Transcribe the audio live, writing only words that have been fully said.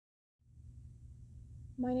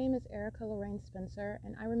My name is Erica Lorraine Spencer,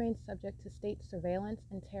 and I remain subject to state surveillance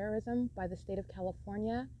and terrorism by the state of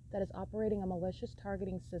California that is operating a malicious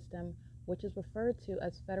targeting system which is referred to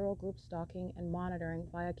as federal group stalking and monitoring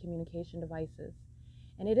via communication devices.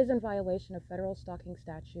 And it is in violation of federal stalking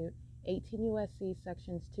statute 18 U.S.C.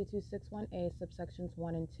 sections 2261A subsections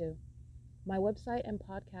 1 and 2. My website and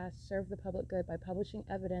podcast serve the public good by publishing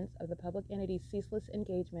evidence of the public entity's ceaseless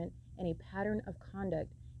engagement in a pattern of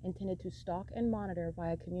conduct intended to stalk and monitor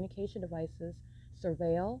via communication devices,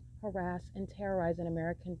 surveil, harass, and terrorize an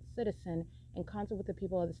American citizen in concert with the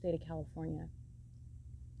people of the state of California.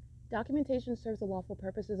 Documentation serves the lawful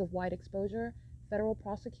purposes of wide exposure, federal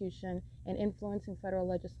prosecution, and influencing federal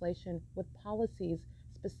legislation with policies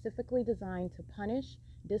specifically designed to punish,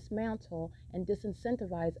 dismantle, and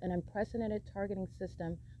disincentivize an unprecedented targeting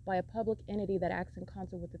system by a public entity that acts in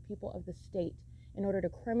concert with the people of the state in order to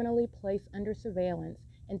criminally place under surveillance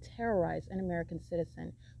and terrorize an American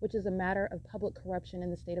citizen, which is a matter of public corruption in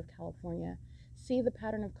the state of California. See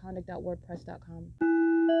thepatternofconduct.wordpress.com.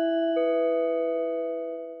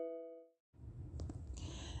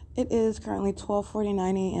 It is currently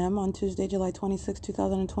 12:49 a.m. on Tuesday, July 26,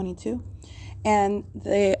 2022. And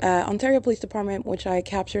the Ontario Police Department, which I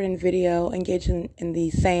captured in video, engaged in the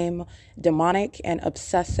same demonic and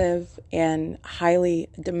obsessive and highly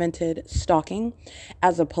demented stalking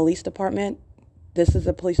as a police department. This is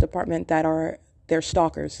a police department they're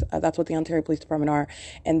stalkers. That's what the Ontario Police Department are.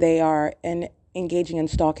 And they are engaging in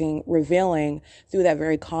stalking, revealing through that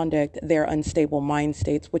very conduct their unstable mind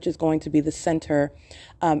states, which is going to be the center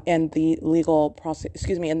and the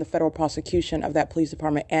in the federal prosecution of that police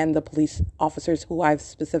department and the police officers who I've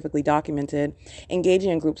specifically documented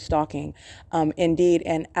engaging in group stalking. Indeed,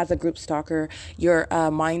 and as a group stalker, your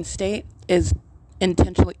mind state is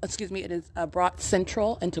brought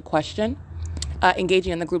central into question,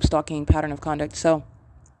 engaging in the group stalking pattern of conduct. So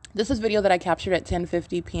this is video that I captured at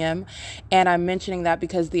 10:50 p.m. and I'm mentioning that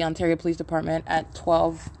because the Ontario Police Department at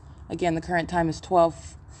 12, again, the current time is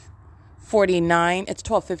 12:49. It's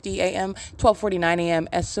 12:50 a.m., 12:49 a.m.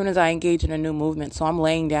 as soon as I engage in a new movement. So I'm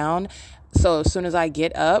laying down. So as soon as I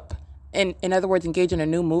get up, in other words, engage in a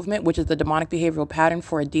new movement, which is the demonic behavioral pattern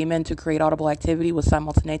for a demon to create audible activity with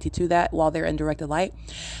simultaneity to that while they're in directed light,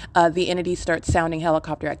 the entity starts sounding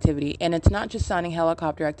helicopter activity. And it's not just sounding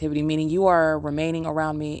helicopter activity, meaning you are remaining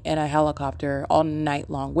around me in a helicopter all night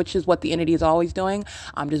long, which is what the entity is always doing.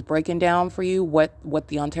 I'm just breaking down for you what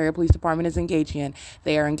the Ontario Police Department is engaging in.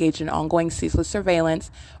 They are engaged in ongoing ceaseless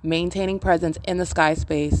surveillance, maintaining presence in the sky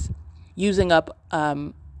space, using up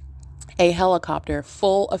a helicopter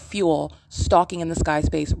full of fuel, stalking in the sky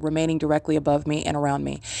space, remaining directly above me and around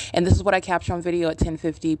me. And this is what I capture on video at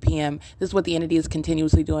 10:50 p.m. This is what the entity is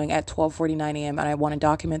continuously doing at 12:49 a.m. And I want to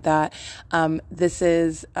document that. This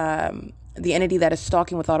is the entity that is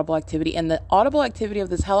stalking with audible activity, and the audible activity of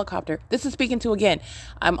this helicopter. This is speaking to, again,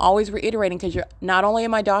 I'm always reiterating, because you're not only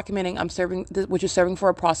am I documenting, I'm serving, which is serving for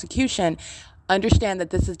a prosecution. Understand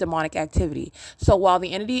that this is demonic activity. So while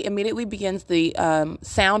the entity immediately begins the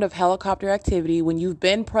sound of helicopter activity, when you've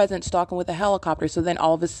been present stalking with a helicopter, so then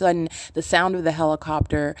all of a sudden the sound of the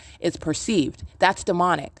helicopter is perceived. That's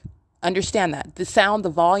demonic. Understand that. The sound, the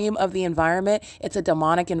volume of the environment, it's a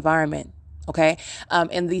demonic environment. Okay?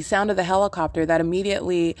 And the sound of the helicopter that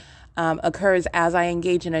immediately occurs as I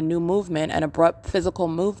engage in a new movement, an abrupt physical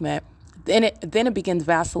movement, then it begins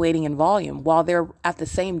vacillating in volume while they're at the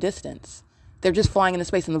same distance. They're just flying into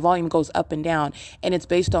space, and the volume goes up and down, and it's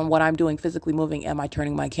based on what I'm doing physically moving. Am I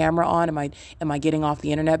turning my camera on? Am I getting off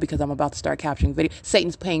the internet because I'm about to start capturing video?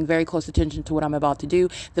 Satan's paying very close attention to what I'm about to do.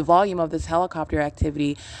 The volume of this helicopter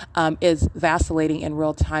activity is vacillating in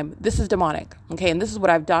real time. This is demonic, okay? And this is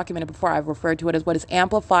what I've documented before. I've referred to it as what is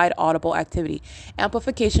amplified audible activity.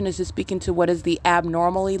 Amplification is just speaking to what is the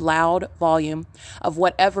abnormally loud volume of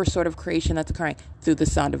whatever sort of creation that's occurring, through the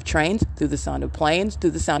sound of trains, through the sound of planes,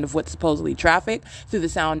 through the sound of what's supposedly traffic, through the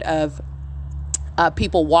sound of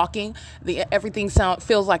people walking. Everything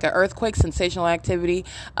feels like an earthquake, sensational activity.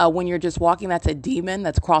 When you're just walking, that's a demon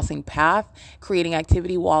that's crossing path, creating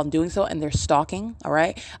activity while doing so, and they're stalking. All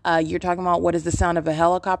right. You're talking about what is the sound of a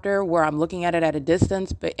helicopter, where I'm looking at it at a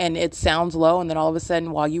distance, and it sounds low, and then all of a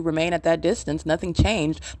sudden, while you remain at that distance, nothing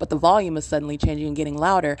changed, but the volume is suddenly changing and getting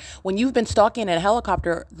louder. When you've been stalking a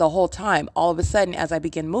helicopter the whole time, all of a sudden, as I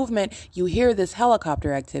begin movement, you hear this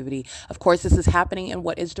helicopter activity. Of course, this is happening in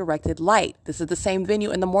what is directed light. This is the same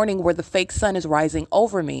venue in the morning where the fake sun is rising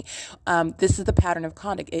over me. This is the pattern of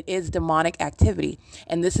conduct. It is demonic activity.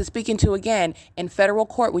 And this is speaking to, again, in federal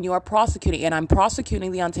court when you are prosecuting, and I'm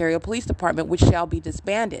prosecuting the Ontario Police Department, which shall be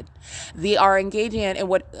disbanded. They are engaging in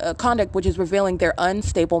what conduct which is revealing their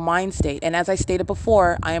unstable mind state. And as I stated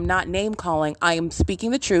before, I am not name calling. I am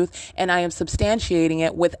speaking the truth, and I am substantiating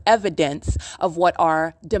it with evidence of what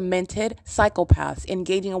are demented psychopaths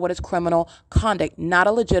engaging in what is criminal conduct, not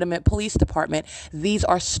a legitimate police department. These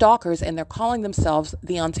are stalkers, and they're calling themselves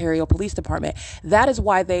the Ontario Police Department. That is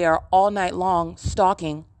why they are all night long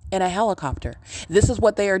stalking in a helicopter. This is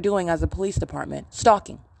what they are doing as a police department: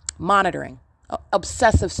 stalking, monitoring,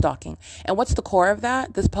 obsessive stalking. And what's the core of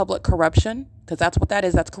that? This public corruption, because that's what that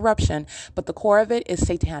is. That's corruption. But the core of it is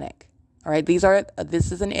satanic. All right.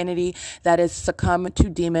 This is an entity that is succumbed to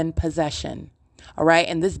demon possession. All right.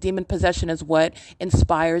 And this demon possession is what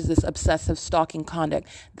inspires this obsessive stalking conduct.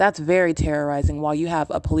 That's very terrorizing. While you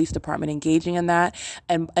have a police department engaging in that,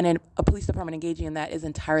 and a police department engaging in that is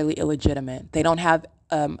entirely illegitimate. They don't have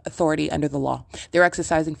authority under the law. They're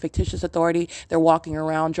exercising fictitious authority. They're walking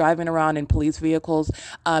around, driving around in police vehicles,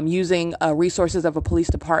 using resources of a police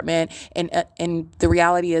department. And the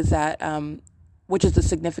reality is that, which is the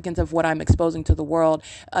significance of what I'm exposing to the world,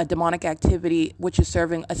 demonic activity, which is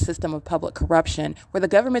serving a system of public corruption, where the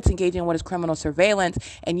government's engaging in what is criminal surveillance,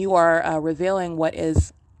 and you are revealing what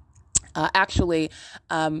is actually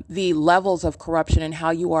the levels of corruption and how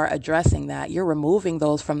you are addressing that. You're removing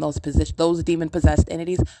those from those positions, those demon-possessed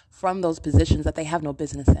entities from those positions that they have no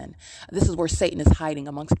business in. This is where Satan is hiding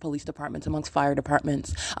amongst police departments, amongst fire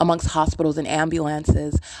departments, amongst hospitals and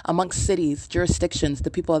ambulances, amongst cities, jurisdictions,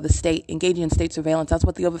 the people of the state, engaging in state surveillance. That's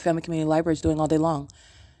what the Ovid Family Community Library is doing all day long.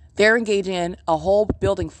 They're engaging in a whole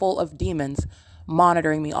building full of demons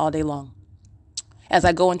monitoring me all day long. As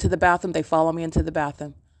I go into the bathroom, they follow me into the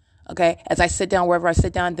bathroom. Okay, as I sit down, wherever I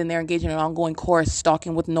sit down, then they're engaging in an ongoing course,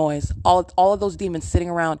 stalking with noise. All of those demons sitting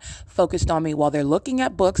around focused on me while they're looking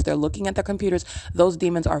at books, they're looking at their computers. Those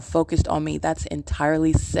demons are focused on me. That's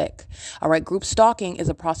entirely sick. All right, group stalking is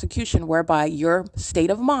a prosecution whereby your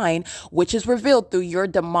state of mind, which is revealed through your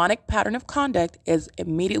demonic pattern of conduct, is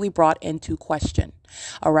immediately brought into question.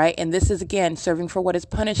 All right. And this is, again, serving for what is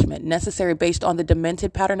punishment necessary based on the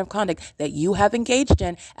demented pattern of conduct that you have engaged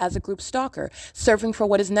in as a group stalker, serving for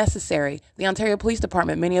what is necessary. The Ontario Police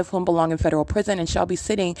Department, many of whom belong in federal prison and shall be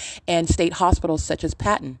sitting in state hospitals such as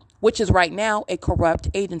Patton, which is right now a corrupt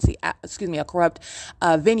agency, a corrupt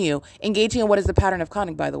venue, engaging in what is the pattern of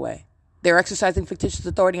conduct, by the way. They're exercising fictitious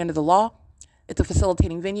authority under the law. It's a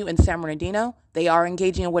facilitating venue in San Bernardino. They are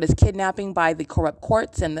engaging in what is kidnapping by the corrupt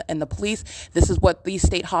courts and the police. This is what these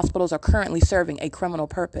state hospitals are currently serving, a criminal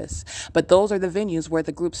purpose. But those are the venues where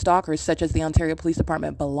the group stalkers, such as the Ontario Police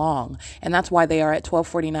Department, belong. And that's why they are at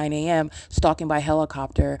 12:49 a.m. stalking by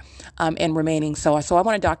helicopter and remaining so. So I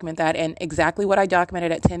want to document that. And exactly what I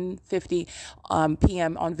documented at 10:50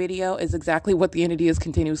 p.m. on video is exactly what the entity is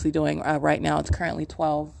continuously doing right now. It's currently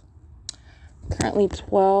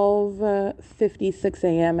 12:56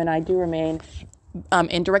 a.m. and I do remain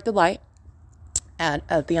in directed light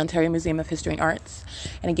at the Ontario Museum of History and Arts.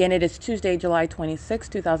 And again, it is Tuesday, July 26,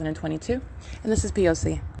 2022, and this is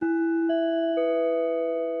POC.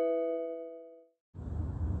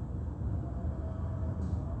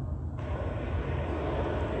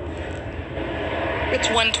 It's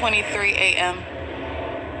 1:23 a.m.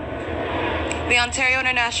 The Ontario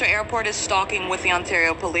International Airport is stalking with the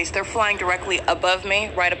Ontario Police. They're flying directly above me,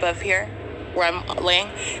 right above here, where I'm laying.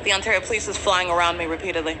 The Ontario Police is flying around me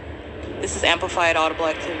repeatedly. This is amplified audible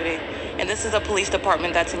activity. And this is a police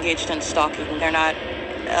department that's engaged in stalking. They're not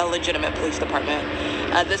a legitimate police department.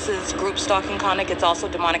 This is group stalking conduct. It's also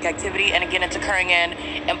demonic activity. And again, it's occurring in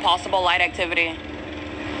impossible light activity.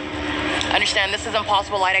 Understand, this is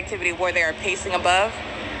impossible light activity where they are pacing above.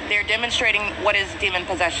 They're demonstrating what is demon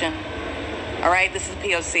possession. All right, this is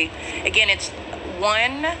POC. Again, it's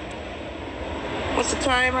what's the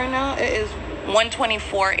time right now? It is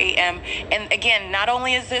 1:24 a.m. And again, not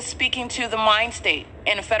only is this speaking to the mind state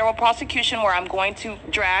in a federal prosecution where I'm going to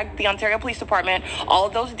drag the Ontario Police Department, all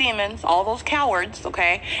of those demons, all those cowards,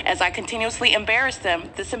 okay, as I continuously embarrass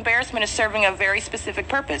them, this embarrassment is serving a very specific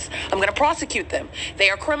purpose. I'm going to prosecute them.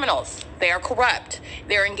 They are criminals. They are corrupt.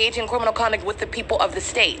 They are engaging in criminal conduct with the people of the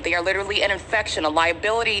state. They are literally an infection, a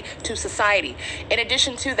liability to society. In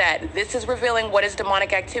addition to that, this is revealing what is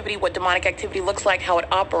demonic activity, what demonic activity looks like, how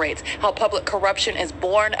it operates, how public corruption is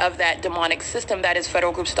born of that demonic system that is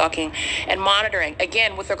federal group stalking and monitoring.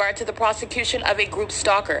 again, with regard to the prosecution of a group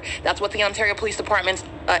stalker, that's what the Ontario Police Department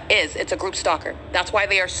is. It's a group stalker. That's why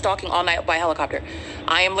they are stalking all night by helicopter.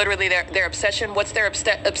 I am literally their obsession. What's their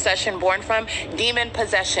obsession born from? Demon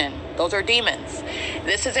possession. Those are demons.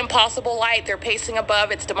 This is impossible light. They're pacing above.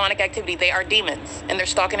 It's demonic activity. They are demons, and they're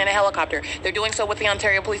stalking in a helicopter. They're doing so with the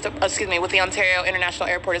Ontario with the Ontario International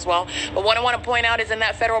Airport as well. But what I want to point out is in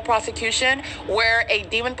that federal prosecution, where a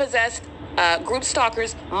demon-possessed group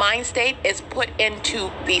stalker's mind state is put into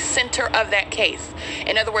the center of that case.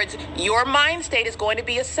 In other words, your mind state is going to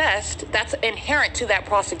be assessed. That's inherent to that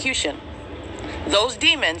prosecution. Those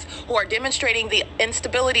demons who are demonstrating the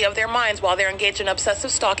instability of their minds while they're engaged in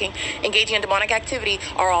obsessive stalking, engaging in demonic activity,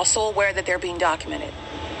 are also aware that they're being documented.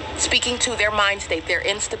 Speaking to their mind state, their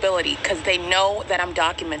instability, because they know that I'm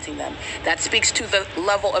documenting them. That speaks to the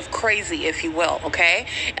level of crazy, if you will, okay?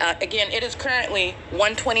 Again, it is currently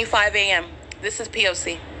 1:25 a.m. This is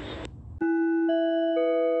POC.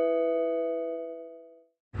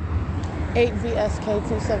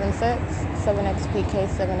 8VSK276,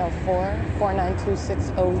 7XPK704,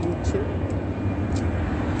 49260U2,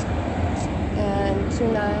 and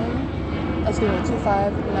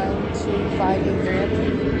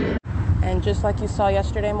 2592583. And just like you saw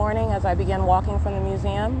yesterday morning, as I began walking from the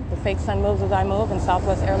museum, the fake sun moves as I move, and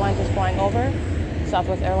Southwest Airlines is flying over.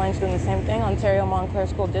 Southwest Airlines doing the same thing. Ontario Montclair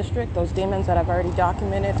School District, those demons that I've already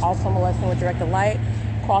documented, also molesting with directed light,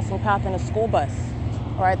 crossing path in a school bus.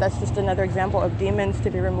 All right, that's just another example of demons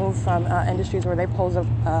to be removed from industries where they pose a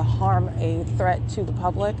threat to the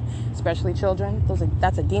public, especially children.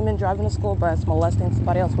 That's a demon driving a school bus, molesting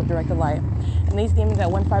somebody else with directed light. And these demons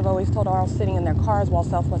at 150 East Toll are all sitting in their cars while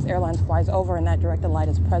Southwest Airlines flies over, and that directed light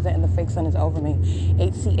is present and the fake sun is over me.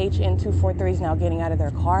 8CHN243 is now getting out of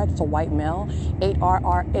their car. It's a white male.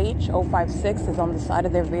 8RRH056 is on the side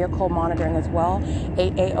of their vehicle monitoring as well.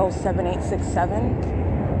 8AO7867.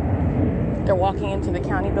 They're walking into the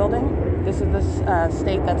county building. This is the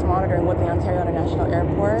state that's monitoring with the Ontario International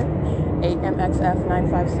Airport.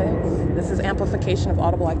 8MXF956. This is amplification of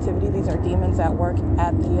audible activity. These are demons at work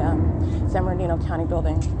at the San Bernardino County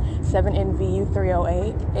building.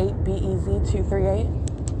 7NVU308, 8BEZ238.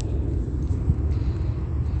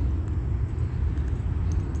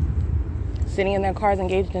 Sitting in their cars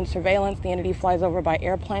engaged in surveillance. The entity flies over by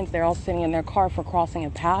airplanes. They're all sitting in their car for crossing a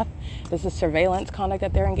path. This is surveillance conduct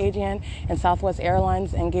that they're engaging in. And Southwest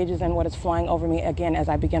Airlines engages in what is flying over me again as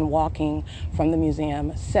I begin walking from the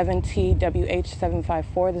museum.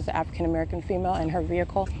 7TWH754, this is an African-American female in her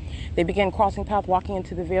vehicle. They begin crossing path, walking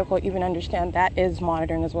into the vehicle, even understand that is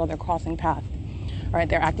monitoring as well. They're crossing path. All right,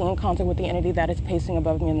 they're acting in concert with the entity that is pacing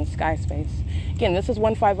above me in the sky space. Again, this is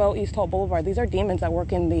 150 East Toll Boulevard. These are demons that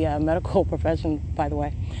work in the medical profession, by the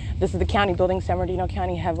way. This is the county building, San Bernardino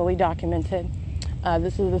County, heavily documented.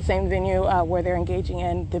 This is the same venue where they're engaging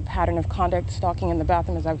in the pattern of conduct, stalking in the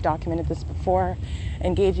bathroom, as I've documented this before,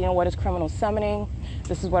 engaging in what is criminal summoning.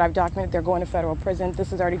 This is what I've documented. They're going to federal prison.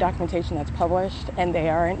 This is already documentation that's published, and they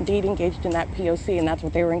are indeed engaged in that POC, and that's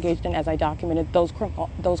what they were engaged in as I documented those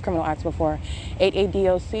criminal acts before.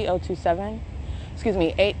 8ADOC027,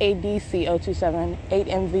 8ADC027,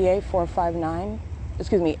 8MVA459,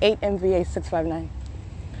 8MVA659.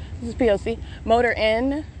 This is POC. Motor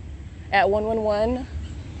in at 111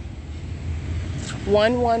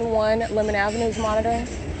 Lemon Avenue is monitoring.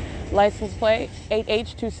 License plate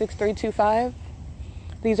 8H26325.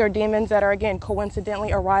 These are demons that are, again,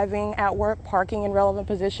 coincidentally arriving at work, parking in relevant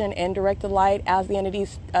position, in directed light as the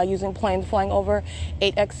entities using planes flying over.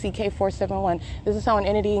 8XCK471. This is how an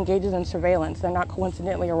entity engages in surveillance. They're not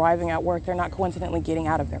coincidentally arriving at work. They're not coincidentally getting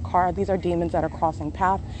out of their car. These are demons that are crossing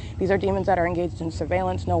path. These are demons that are engaged in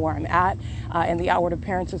surveillance, know where I'm at, and the outward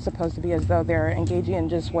appearance is supposed to be as though they're engaging in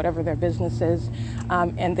just whatever their business is,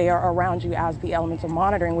 and they are around you as the elements of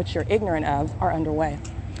monitoring, which you're ignorant of, are underway.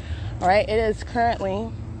 All right, it is currently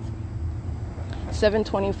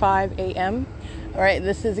 7:25 a.m. All right,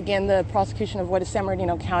 this is again the prosecution of what is San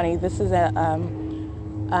Bernardino County. This is an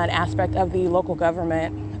aspect of the local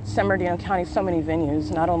government. San Bernardino County, so many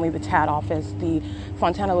venues, not only the TAD office, the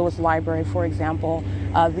Fontana Lewis Library, for example.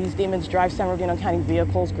 These demons drive San Bernardino County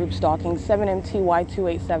vehicles, group stalking,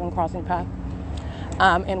 7MTY287 crossing path.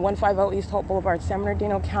 In 150 East Hope Boulevard, San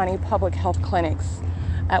Bernardino County Public Health Clinics.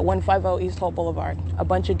 At 150 East Hope Boulevard. A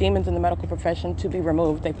bunch of demons in the medical profession to be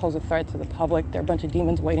removed. They pose a threat to the public. They're a bunch of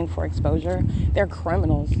demons waiting for exposure. They're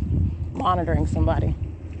criminals monitoring somebody.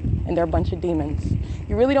 And they're a bunch of demons.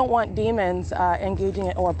 You really don't want demons engaging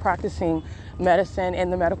in or practicing medicine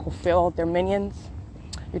in the medical field. They're minions.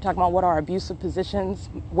 You're talking about what are abusive positions,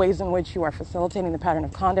 ways in which you are facilitating the pattern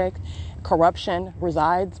of conduct. Corruption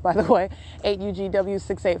resides, by the way.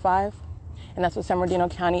 8UGW685. And that's what San Bernardino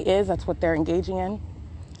County is. That's what they're engaging in.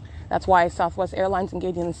 That's why Southwest Airlines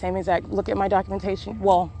engaging in the same exact, look at my documentation,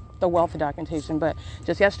 well, the wealth of documentation, but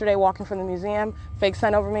just yesterday walking from the museum, fake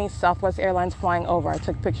sun over me, Southwest Airlines flying over. I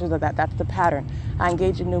took pictures of that. That's the pattern. I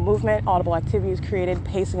engage in new movement, audible activities created,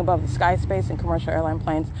 pacing above the sky space in commercial airline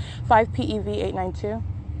planes. 5 PEV 892.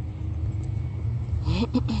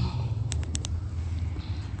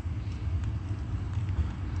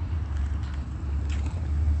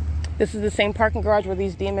 This is the same parking garage where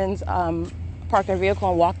these demons park their vehicle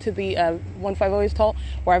and walk to the 150 is told,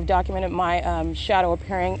 where I've documented my shadow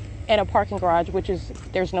appearing in a parking garage, which is,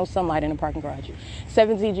 there's no sunlight in a parking garage.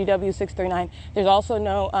 7ZGW639. There's also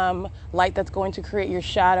no light that's going to create your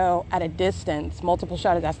shadow at a distance, multiple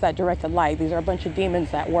shadows. That's that directed light. These are a bunch of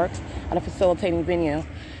demons that work at a facilitating venue.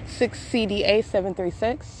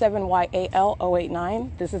 6CDA736,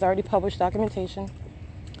 7YAL089. This is already published documentation.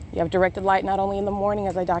 You have directed light not only in the morning,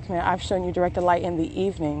 as I documented, I've shown you directed light in the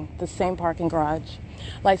evening, the same parking garage.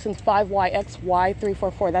 License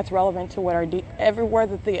 5YXY344, that's relevant to what our, everywhere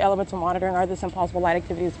that the elements of monitoring are, this impossible light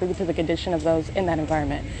activity is speaking to the condition of those in that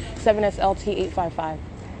environment. 7SLT855.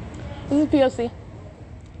 This is POC.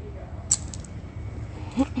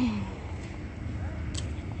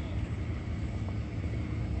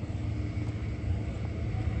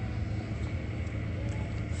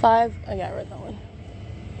 I read that one.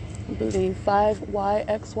 I believe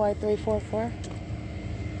 5YXY344.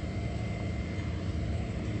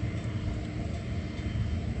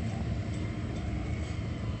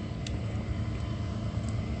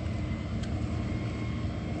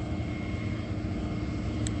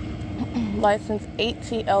 License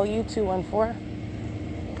 8TLU214,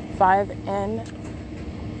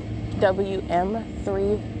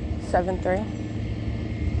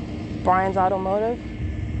 5NWM373, Brian's Automotive,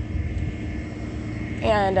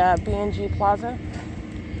 and B&G Plaza.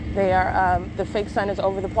 They are, the fake sun is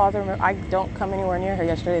over the plaza. Remember, I don't come anywhere near here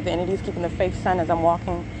yesterday. The entity's keeping the fake sun as I'm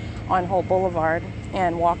walking on Hope Boulevard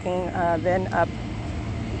and walking then up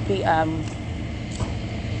the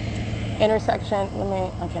intersection.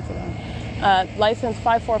 I can't say that. License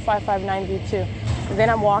 54559V2. Then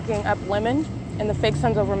I'm walking up Lemon, and the fake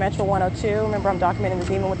sun's over Metro 102. Remember, I'm documenting the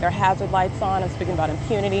demon with their hazard lights on. I'm speaking about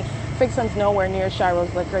impunity. Fake sun's nowhere near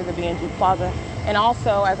Shiro's Liquor, the B&G Plaza. And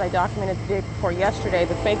also, as I documented the day before yesterday,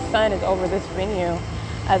 the fake sun is over this venue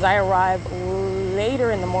as I arrive later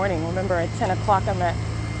in the morning. Remember, at 10 o'clock, I'm at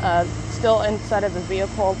still inside of the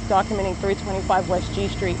vehicle, documenting 325 West G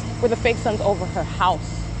Street, where the fake sun's over her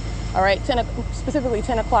house. All right, specifically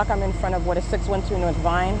 10 o'clock, I'm in front of what is 612 North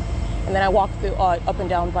Vine, and then I walk through up and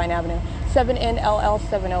down Vine Avenue.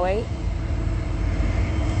 7NLL708.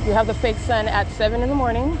 You have the fake sun at 7 in the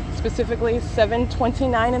morning, specifically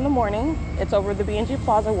 7:29 in the morning. It's over the B&G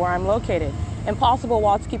Plaza where I'm located. Impossible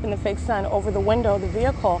while it's keeping the fake sun over the window of the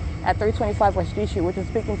vehicle at 325 West G Street, which is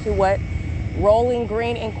speaking to what Rolling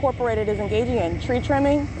Green Incorporated is engaging in. Tree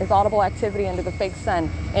trimming is audible activity under the fake sun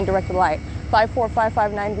in directed light.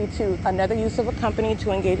 54559V2, another use of a company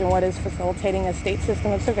to engage in what is facilitating a state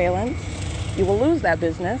system of surveillance. You will lose that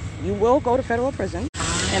business. You will go to federal prison.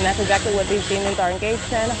 And that's exactly what these demons are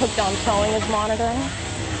engaged in. Hooked on Towing is monitoring.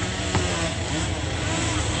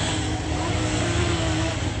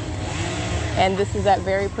 And this is that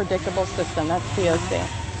very predictable system. That's POC.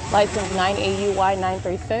 License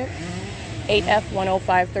 9AUY936,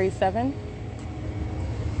 8F10537.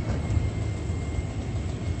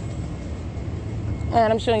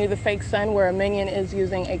 And I'm showing you the fake sun where a minion is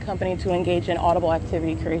using a company to engage in audible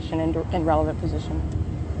activity creation in relevant position.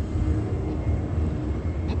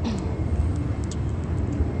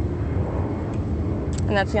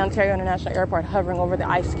 And that's the Ontario International Airport hovering over the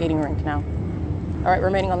ice skating rink now. All right,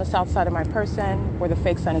 remaining on the south side of my person, where the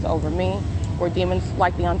fake sun is over me, where demons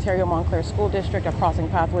like the Ontario Montclair School District are crossing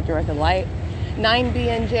paths with directed light.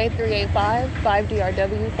 9BNJ385,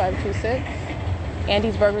 5DRW526.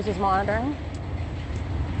 Andy's Burgers is monitoring.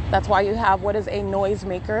 That's why you have what is a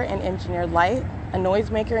noisemaker and engineered light. A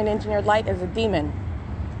noisemaker and engineered light is a demon.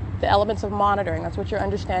 The elements of monitoring, that's what you're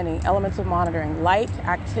understanding. Elements of monitoring: light,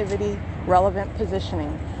 activity, relevant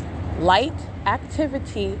positioning. Light,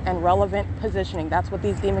 activity, and relevant positioning. That's what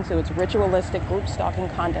these demons do. It's ritualistic group stalking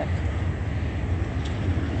conduct.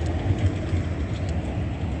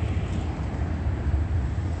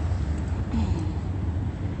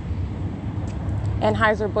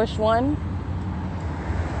 Anheuser-Busch 1.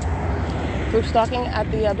 Group stalking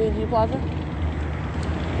at the B&G Plaza.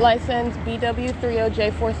 License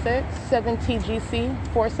BW30J46,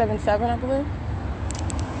 7TGC477, I believe.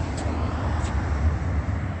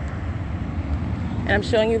 And I'm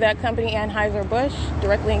showing you that company, Anheuser-Busch,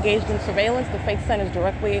 directly engaged in surveillance. The fake sun is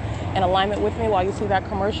directly in alignment with me while you see that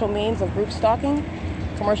commercial means of group stalking.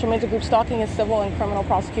 Commercial means of group stalking is civil and criminal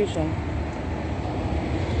prosecution.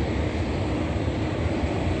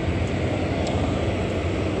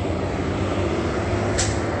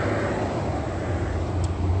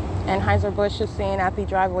 Anheuser-Busch is seen at the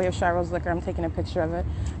driveway of Shiro's Liquor. I'm taking a picture of it.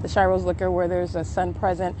 The Shiro's Liquor, where there's a sun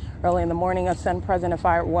present early in the morning, a sun present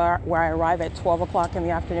where I arrive at 12 o'clock in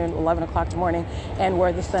the afternoon, 11 o'clock in the morning, and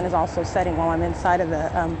where the sun is also setting while I'm inside of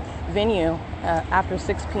the venue after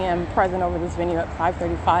 6 p.m. present over this venue at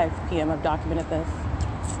 5:35 p.m. I've documented this.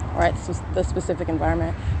 All right, so the specific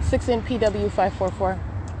environment. 6NPW 544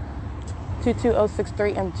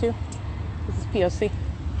 22063M2. This is POC.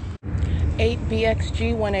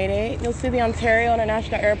 8BXG 188. You'll see the Ontario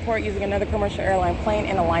International Airport using another commercial airline plane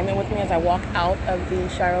in alignment with me as I walk out of the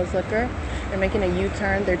Shiro's Liquor. They're making a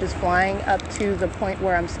U-turn. They're just flying up to the point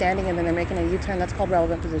where I'm standing, and then they're making a U-turn. That's called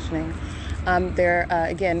relevant positioning. They're,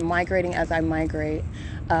 again, migrating as I migrate,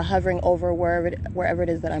 hovering over wherever it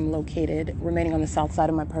is that I'm located, remaining on the south side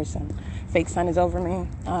of my person. Fake sun is over me,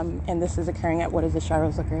 and this is occurring at what is the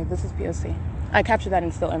Shiro's Liquor. This is POC. I captured that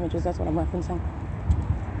in still images. That's what I'm referencing.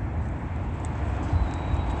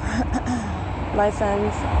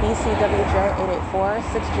 License BCWJ 884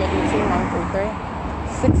 6JET 933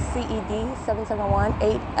 6CED 771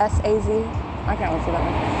 8SAZ. I can't wait for that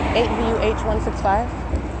one. 8VUH 165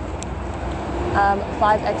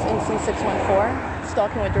 5XNC 614.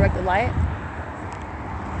 Stalking with directed light.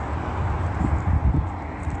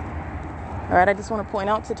 All right, I just want to point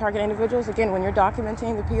out to target individuals, again, when you're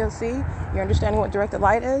documenting the POC, you're understanding what directed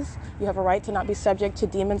light is. You have a right to not be subject to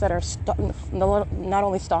demons that are not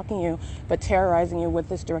only stalking you, but terrorizing you with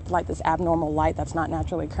this directed light, this abnormal light that's not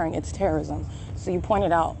naturally occurring. It's terrorism. So you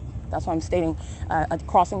pointed out, that's why I'm stating a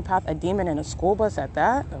crossing path, a demon in a school bus at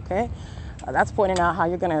that, okay? That's pointing out how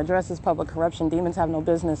you're going to address this public corruption. Demons have no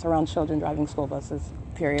business around children driving school buses,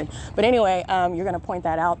 period. But anyway, you're going to point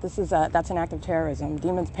that out. That's an act of terrorism.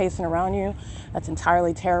 Demons pacing around you. That's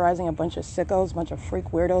entirely terrorizing a bunch of sickos, a bunch of freak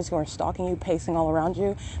weirdos who are stalking you, pacing all around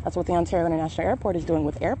you. That's what the Ontario International Airport is doing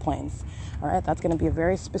with airplanes. All right, that's going to be a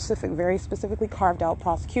very specifically carved out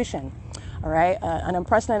prosecution. All right, an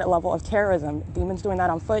unprecedented level of terrorism. Demons doing that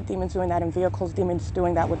on foot, demons doing that in vehicles, demons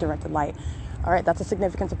doing that with directed light. All right, that's the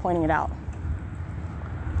significance of pointing it out.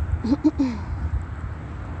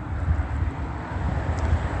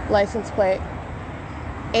 License plate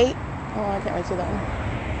 8. Oh, I can't wait to see that one.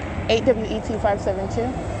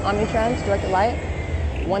 8WET572. Omnitrans, directed light.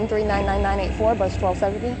 1399984, bus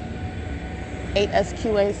 1270.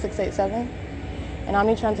 8SQA687. And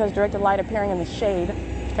Omnitrans has directed light appearing in the shade,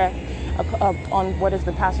 okay, on what is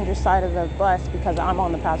the passenger side of the bus, because I'm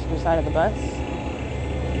on the passenger side of the bus.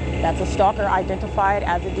 That's a stalker identified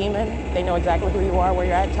as a demon. They know exactly who you are, where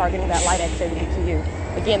you're at, targeting that light activity to you.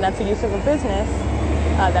 Again, that's the use of a business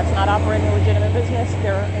that's not operating a legitimate business.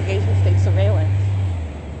 They're engaged in state surveillance.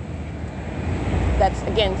 That's,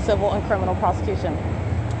 again, civil and criminal prosecution.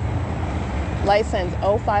 License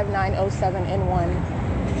 05907N1.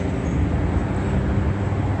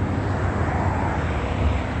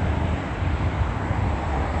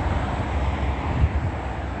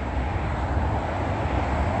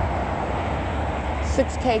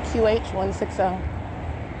 KQH160.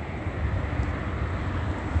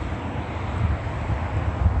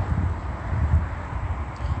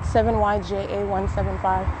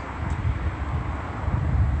 $7YJA175.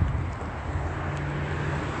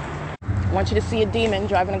 I want you to see a demon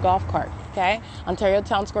driving a golf cart, okay? Ontario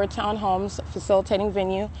Town Square Townhomes, facilitating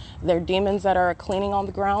venue. They're demons that are cleaning on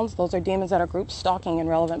the grounds. Those are demons that are group stalking in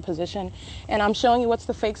relevant position. And I'm showing you what's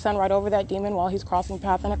the fake sun right over that demon while he's crossing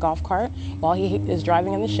path in a golf cart, while he is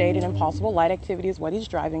driving in the shade. And impossible light activity is what he's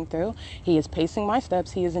driving through. He is pacing my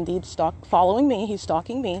steps. He is indeed following me. He's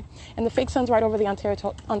stalking me. And the fake sun's right over the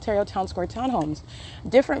Ontario Town Square Townhomes.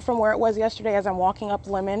 Different from where it was yesterday as I'm walking up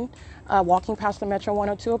Lemon, walking past the Metro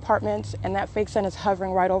 102 apartments, and that fake sun is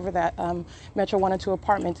hovering right over that Metro 102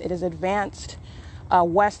 apartments. It is advanced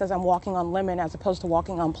west as I'm walking on Lemon as opposed to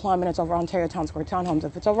walking on Plum, and it's over Ontario Town Square Townhomes.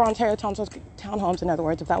 If it's over Ontario Town Townhomes, in other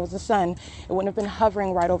words, if that was the sun, it wouldn't have been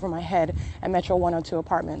hovering right over my head at Metro 102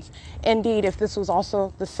 apartments. Indeed, if this was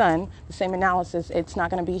also the sun, the same analysis, it's not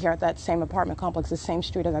going to be here at that same apartment complex, the same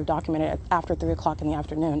street as I've documented after 3 o'clock in the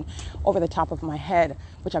afternoon, over the top of my head,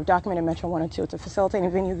 which I've documented Metro 102. It's a facilitating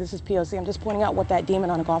venue. This is POC. I'm just pointing out what that demon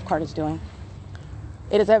on a golf cart is doing.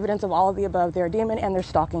 It is evidence of all of the above. They're a demon and they're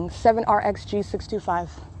stalking. 7RXG625,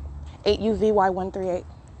 8UVY138,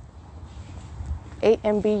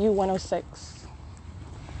 8MBU106,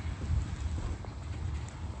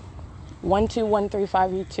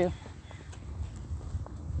 12135U2.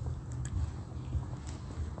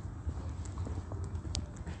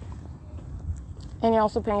 And you're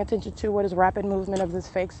also paying attention to what is rapid movement of this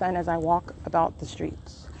fake sun as I walk about the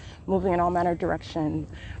streets, moving in all manner of direction,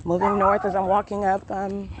 moving north as I'm walking up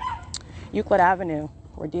Euclid Avenue,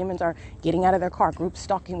 where demons are getting out of their car, group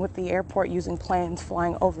stalking with the airport using planes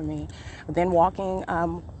flying over me. Then walking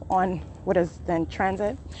on what is then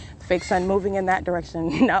transit, fake sun moving in that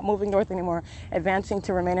direction, not moving north anymore, advancing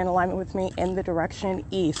to remain in alignment with me in the direction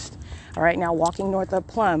east. All right, now walking north up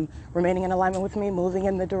Plum, remaining in alignment with me, moving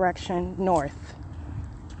in the direction north.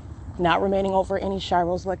 Not remaining over any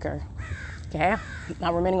Shiro's Liquor, okay?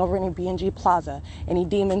 Not remaining over any B&G Plaza, any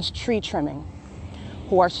demons tree trimming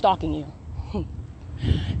who are stalking you.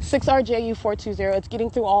 6RJU420, it's getting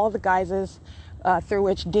through all of the guises through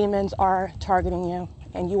which demons are targeting you,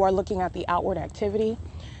 and you are looking at the outward activity.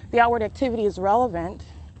 The outward activity is relevant,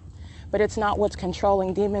 but it's not what's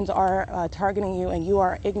controlling. Demons are targeting you, and you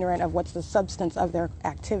are ignorant of what's the substance of their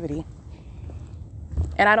activity.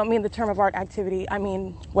 And I don't mean the term of art activity, I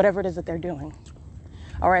mean whatever it is that they're doing.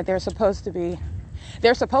 All right, they're supposed to be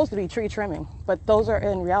tree trimming, but those are,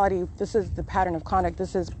 in reality, this is the pattern of conduct,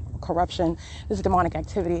 this is corruption, this is demonic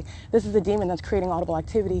activity, this is the demon that's creating audible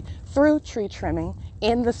activity through tree trimming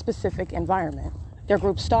in the specific environment. They're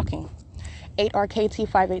group stalking.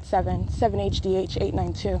 8RKT587,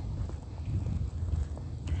 7HDH892.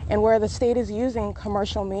 And where the state is using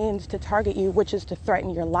commercial means to target you, which is to threaten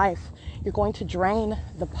your life, you're going to drain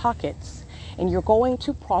the pockets and you're going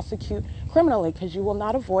to prosecute criminally, because you will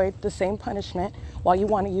not avoid the same punishment while you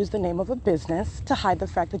want to use the name of a business to hide the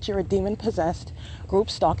fact that you're a demon-possessed,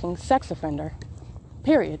 group-stalking sex offender.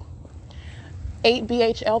 Period.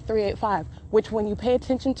 8BHL385, which when you pay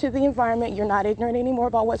attention to the environment, you're not ignorant anymore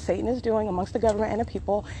about what Satan is doing amongst the government and the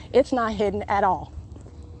people. It's not hidden at all.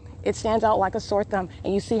 It stands out like a sore thumb,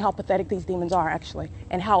 and you see how pathetic these demons are, actually,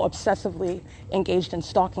 and how obsessively engaged in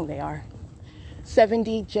stalking they are.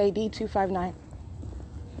 7DJD259.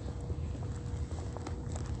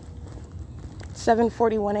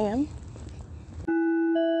 7:41 a.m.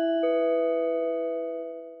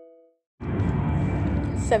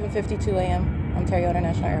 7:52 a.m. Ontario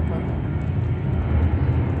International Airport.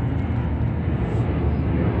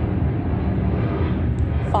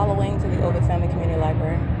 Following to the Ovid Family Community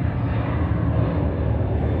Library.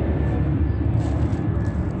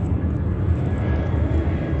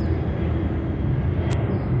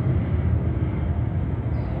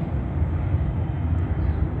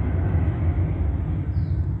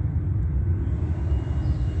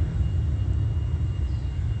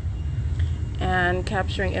 And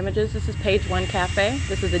capturing images. This is Page One Cafe.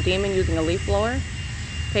 This is a demon using a leaf blower.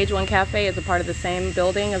 Page One Cafe is a part of the same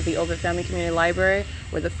building of the Ovid Family Community Library,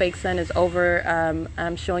 where the fake sun is over.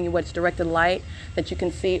 I'm showing you what's directed light that you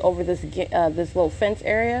can see over this little fence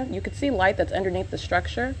area. You can see light that's underneath the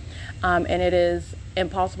structure, and it is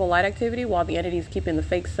impossible light activity while the entity is keeping the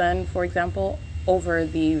fake sun, for example, over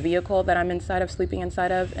the vehicle that I'm inside of, sleeping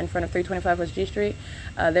inside of, in front of 325 West G Street.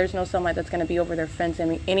 There's no sunlight that's going to be over their fence,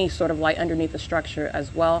 any sort of light underneath the structure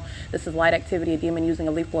as well. This is light activity, a demon using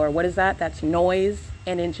a leaf blower. What is that? That's noise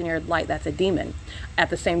and engineered light. That's a demon at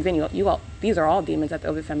the same venue. These are all demons at the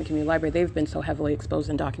Ovid Family Community Library. They've been so heavily exposed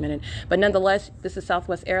and documented. But nonetheless, this is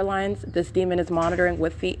Southwest Airlines. This demon is monitoring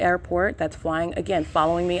with the airport that's flying, again,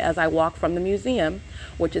 following me as I walk from the museum,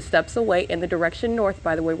 which is steps away in the direction north,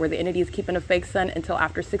 by the way, where the entity is keeping a fake sun until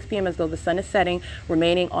after 6 p.m. as though the sun is setting,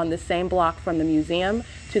 remaining on the same block from the museum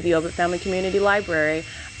to the Ovid Family Community Library,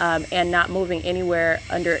 and not moving anywhere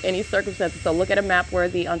under any circumstances. So look at a map where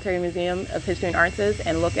the Ontario Museum of History and Arts is,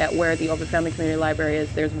 and look at where the Ovid Family Community Library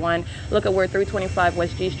is. There's one. Look at where 325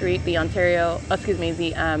 West G Street, the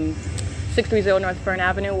 630 North Fern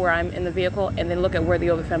Avenue, where I'm in the vehicle, and then look at where the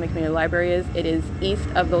Ovid Family Community Library is. It is east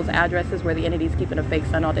of those addresses where the entity is keeping a fake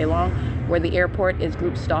sun all day long, where the airport is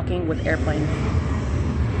group stalking with airplanes.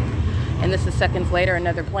 And this is seconds later,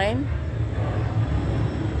 another plane.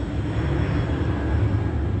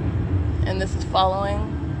 And this is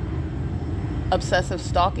following obsessive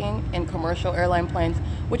stalking in commercial airline planes,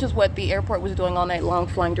 which is what the airport was doing all night long,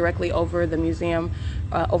 flying directly over the museum,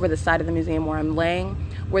 over the side of the museum where I'm laying,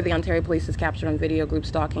 where the Ontario Police is captured on video, group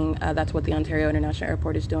stalking. That's what the Ontario International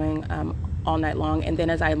Airport is doing all night long. And then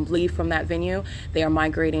as I leave from that venue, they are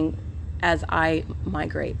migrating as I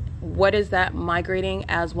migrate. What is that migrating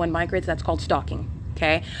as one migrates? That's called stalking,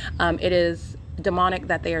 okay? It is demonic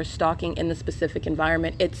that they are stalking in the specific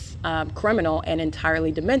environment. It's criminal and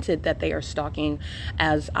entirely demented that they are stalking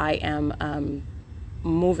as I am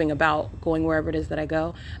moving about, going wherever it is that I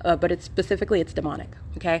go. But it's demonic.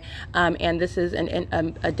 Okay. And this is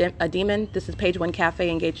a demon. This is page 1 cafe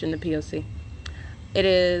engaged in the POC. It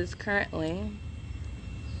is currently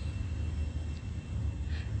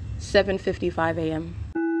 7:55 a.m.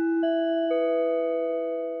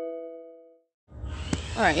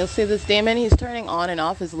 All right, you'll see this demon. He's turning on and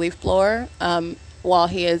off his leaf blower. While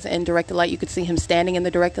he is in directed light, you could see him standing in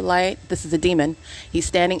the directed light. This is a demon. He's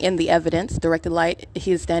standing in the evidence, directed light.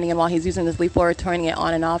 He is standing in while he's using this leaf blower, turning it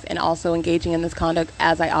on and off, and also engaging in this conduct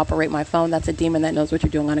as I operate my phone. That's a demon that knows what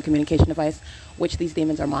you're doing on a communication device, which these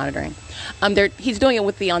demons are monitoring. He's doing it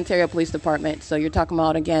with the Ontario Police Department. So you're talking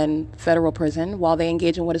about, again, federal prison, while they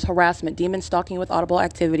engage in what is harassment. Demon stalking with audible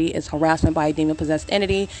activity is harassment by a demon-possessed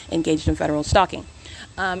entity engaged in federal stalking.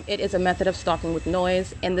 It is a method of stalking with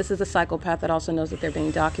noise, and this is a psychopath that also knows that they're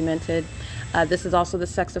being documented. This is also the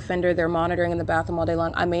sex offender they're monitoring in the bathroom all day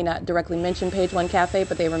long. I may not directly mention page 1 cafe,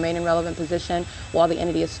 but they remain in relevant position while the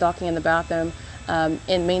entity is stalking in the bathroom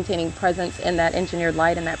and maintaining presence in that engineered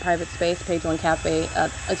light in that private space. Page 1 cafe,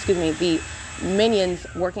 the minions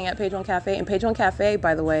working at Page 1 Cafe. And Page 1 Cafe,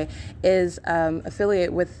 by the way, is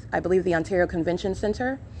affiliated with, I believe, the Ontario Convention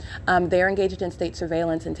Center. They're engaged in state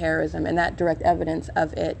surveillance and terrorism, and that direct evidence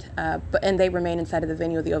of it. And they remain inside of the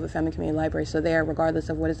venue of the Ovitt Family Community Library. So they are, regardless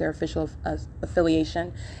of what is their official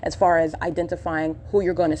affiliation, as far as identifying who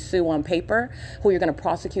you're going to sue on paper, who you're going to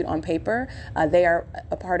prosecute on paper, they are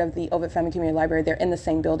a part of the Ovitt Family Community Library. They're in the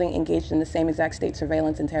same building, engaged in the same exact state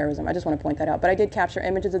surveillance and terrorism. I just want to point that out. But I did capture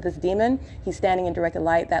images of this demon. He's standing in directed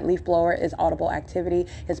light. That leaf blower is audible activity.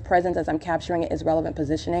 His presence as I'm capturing it is relevant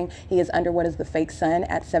positioning. He is under what is the fake sun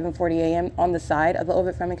at 7:40 a.m. on the side of the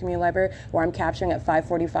Ovitt Family Community Library, where I'm capturing at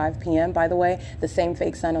 5:45 p.m. By the way, the same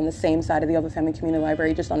fake sun on the same side of the Ovitt Family Community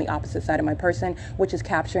Library, just on the opposite side of my person, which is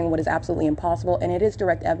capturing what is absolutely impossible, and it is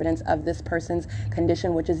direct evidence of this person's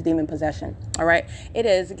condition, which is demon possession. All right, it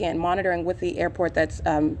is again monitoring with the airport that's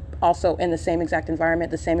also in the same exact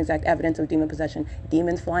environment, the same exact evidence of demon possession,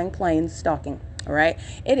 demons flying planes, stalking. All right,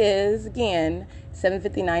 it is again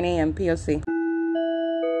 7:59 a.m. POC.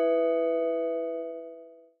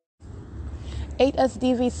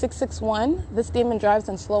 8SDV661. This demon drives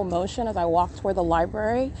in slow motion as I walk toward the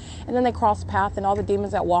library, and then they cross path, and all the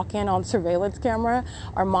demons that walk in on surveillance camera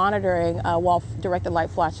are monitoring while directed light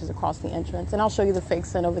flashes across the entrance. And I'll show you the fake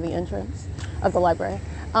sun over the entrance of the library.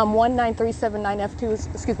 19379F2 is,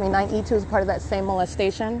 9E2 is part of that same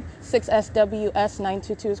molestation.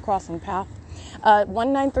 6SWS922 is crossing path.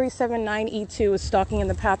 19379E2 is stalking in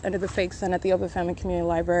the path under the fake sun at the Ovitt Family Community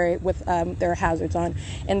Library with their hazards on,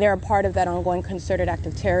 and they're a part of that ongoing concerted act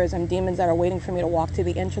of terrorism. Demons that are waiting for me to walk to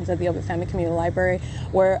the entrance of the Ovitt Family Community Library,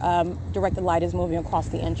 where directed light is moving across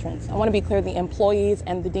the entrance. I want to be clear: the employees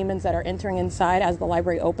and the demons that are entering inside as the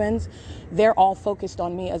library opens, they're all focused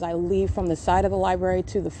on me as I leave from the side of the library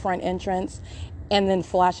to the front entrance, and then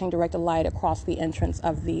flashing directed light across the entrance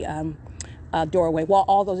of the doorway while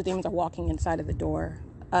all those demons are walking inside of the door.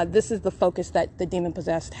 This is the focus that the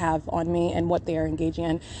demon-possessed have on me and what they are engaging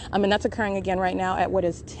in. And that's occurring again right now at what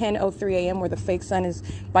is 10:03 a.m., where the fake sun is,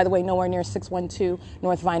 by the way, nowhere near 612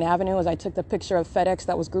 North Vine Avenue, as I took the picture of FedEx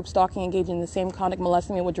that was group stalking, engaging in the same conduct,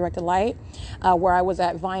 molesting me with directed light, where I was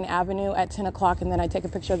at Vine Avenue at 10 o'clock, and then I take a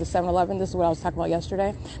picture of the 7-Eleven. This is what I was talking about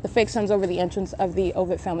yesterday. The fake sun's over the entrance of the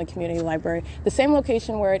Ovitt Family Community Library. The same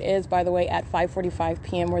location where it is, by the way, at 5:45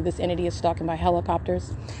 p.m., where this entity is stalking by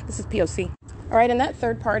helicopters. This is POC. All right, and that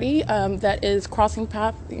third party that is crossing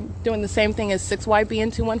path, doing the same thing as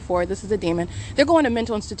 6YBN214, this is a demon. They're going to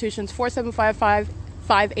mental institutions,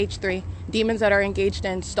 47555H3. Demons that are engaged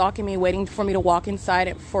in stalking me, waiting for me to walk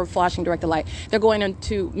inside for flashing directed light. They're going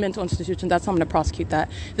into mental institutions. That's how I'm going to prosecute that.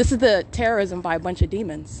 This is the terrorism by a bunch of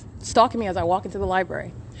demons stalking me as I walk into the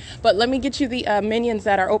library. But let me get you the minions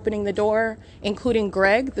that are opening the door, including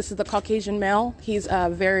Greg. This is the Caucasian male. He's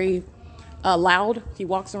very loud. He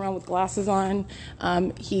walks around with glasses on.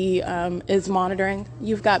 He is monitoring.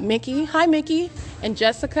 You've got Mickey. Hi, Mickey. And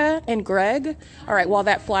Jessica and Greg. All right, while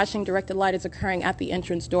that flashing directed light is occurring at the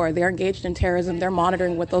entrance door, they're engaged in terrorism. They're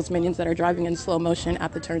monitoring with those minions that are driving in slow motion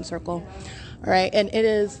at the turn circle. All right, and it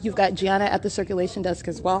is, you've got Gianna at the circulation desk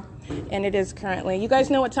as well. And it is currently, you guys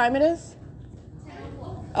know what time it is?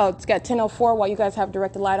 Oh, it's got 10:04 while you guys have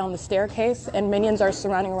directed light on the staircase, and minions are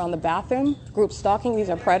surrounding around the bathroom. Group stalking, these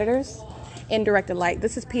are predators. In directed light.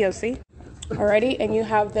 This is POC. Alrighty, and you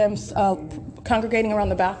have them congregating around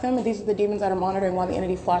the bathroom, and these are the demons that are monitoring while the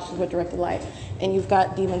entity flashes with directed light. And you've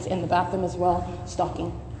got demons in the bathroom as well,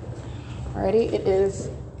 stalking. Alrighty, it is,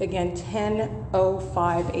 again,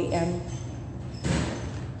 10:05 a.m.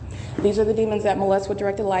 These are the demons that molest with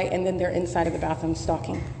directed light, and then they're inside of the bathroom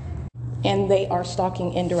stalking. and they are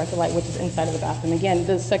stalking in directed light, which is inside of the bathroom. Again,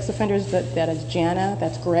 the sex offenders, that is Jana,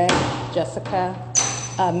 that's Greg, Jessica,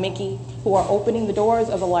 Mickey, who are opening the doors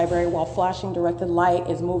of the library while flashing directed light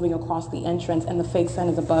is moving across the entrance, and the fake sun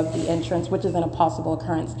is above the entrance, which is an impossible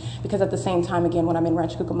occurrence. Because at the same time, again, when I'm in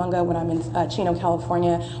Rancho Cucamonga, when I'm in Chino,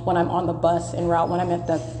 California, when I'm on the bus en route, when I'm at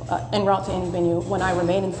the en route to any venue, when I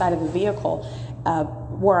remain inside of the vehicle,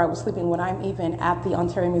 where I was sleeping, when I'm even at the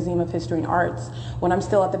Ontario Museum of History and Arts, when I'm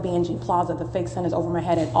still at the B&G Plaza, the fake sun is over my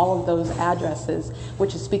head at all of those addresses,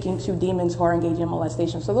 which is speaking to demons who are engaging in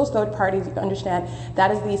molestation. So those third parties, you understand,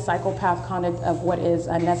 that is the psychopath conduct of what is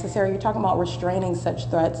necessary. You're talking about restraining such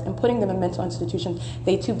threats and putting them in mental institutions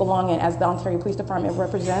they too belong in, as the Ontario Police Department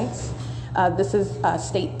represents. This is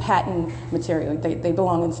state patent material. They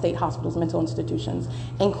belong in state hospitals, mental institutions,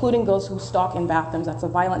 including those who stalk in bathrooms. That's a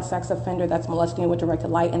violent sex offender that's molesting with directed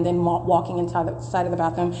light and then walking inside the side of the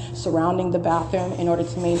bathroom, surrounding the bathroom in order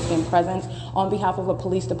to maintain presence on behalf of a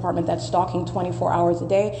police department that's stalking 24 hours a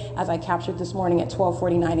day, as I captured this morning at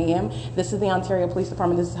 12:49 a.m. This is the Ontario Police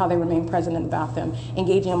Department. This is how they remain present in the bathroom,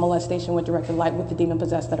 engaging in molestation with directed light with the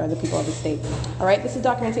demon-possessed that are the people of the state. All right, this is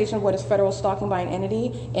documentation of what is federal stalking by an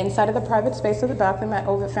entity inside of the private space of the bathroom at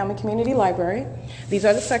Ovid Family Community Library. These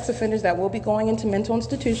are the sex offenders that will be going into mental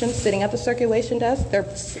institutions, sitting at the circulation desk. They're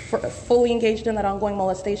fully engaged in that ongoing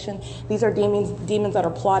molestation. These are demons that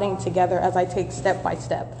are plotting together as I take step by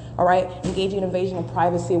step. All right, engaging in invasion of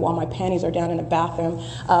privacy while my panties are down in the bathroom,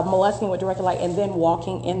 molesting with directed light, and then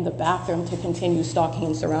walking in the bathroom to continue stalking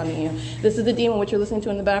and surrounding you. This is the demon what you're listening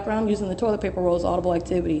to in the background, using the toilet paper rolls, audible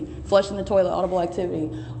activity, flushing the toilet, audible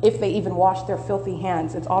activity. If they even wash their filthy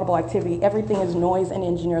hands, it's audible activity. Everything is noise and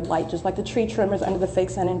engineered light, just like the tree trimmers under the fake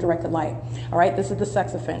sun and directed light. All right, this is the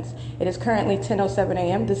sex offense. It is currently 10:07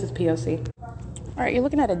 a.m. This is POC. All right, you're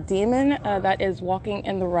looking at a demon that is walking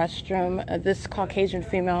in the restroom. This Caucasian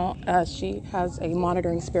female, she has a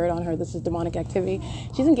monitoring spirit on her. This is demonic activity.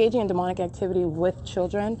 She's engaging in demonic activity with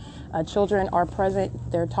children. Children are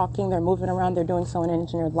present. They're talking. They're moving around. They're doing so in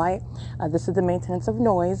engineered light. This is the maintenance of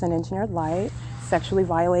noise and engineered light. Sexually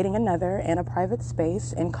violating another in a private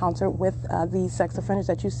space in concert with the sex offenders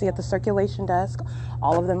that you see at the circulation desk,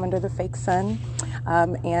 all of them under the fake sun,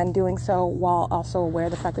 and doing so while also aware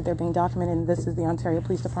of the fact that they're being documented. And this is the Ontario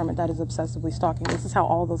Police Department that is obsessively stalking. This is how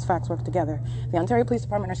all those facts work together. The Ontario Police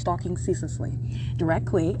Department are stalking ceaselessly,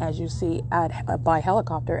 directly, as you see, by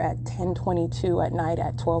helicopter at 10:22 at night,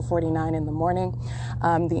 at 12:49 in the morning.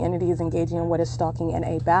 The entity is engaging in what is stalking in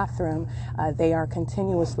a bathroom. They are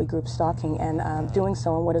continuously group stalking and doing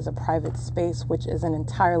so in what is a private space, which is an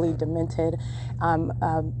entirely demented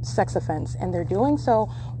sex offense. And they're doing so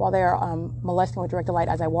while they are molesting with directed light.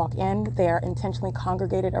 As I walk in, they are intentionally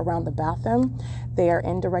congregated around the bathroom. They are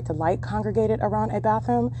in directed light congregated around a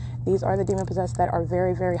bathroom. These are the demon-possessed that are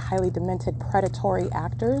very, very highly demented predatory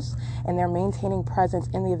actors, and they're maintaining presence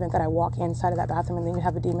in the event that I walk inside of that bathroom. And then you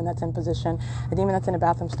have a demon that's in position, a demon that's in a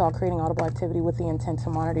bathroom stall, creating audible activity with the intent to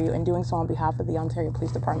monitor you, and doing so on behalf of the Ontario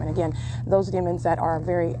Police Department. Again, those demons that are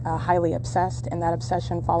very highly obsessed, and that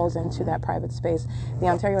obsession follows into that private space. The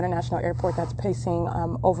Ontario International Airport that's pacing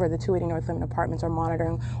over the 280 North Limit apartments are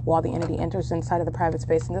monitoring while the entity enters inside of the private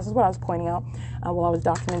space. And this is what I was pointing out while I was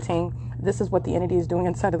documenting. This is what the entity is doing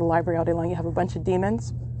inside of the library all day long. You have a bunch of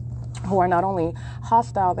demons who are not only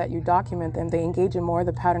hostile that you document them, they engage in more of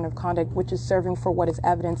the pattern of conduct, which is serving for what is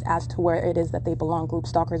evidence as to where it is that they belong. Group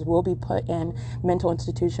stalkers will be put in mental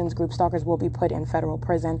institutions. Group stalkers will be put in federal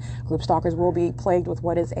prison. Group stalkers will be plagued with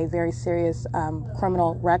what is a very serious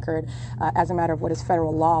criminal record as a matter of what is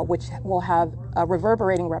federal law, which will have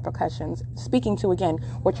reverberating repercussions, speaking to, again,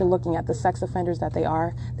 what you're looking at, the sex offenders that they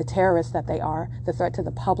are, the terrorists that they are, the threat to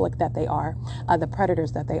the public that they are, the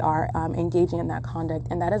predators that they are, engaging in that conduct.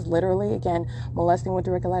 And that is literally, again, molesting with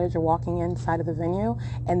directed light as you're walking inside of the venue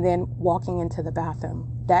and then walking into the bathroom.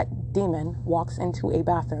 That demon walks into a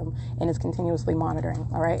bathroom and is continuously monitoring.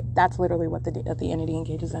 All right, that's literally what the entity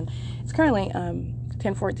engages in. It's currently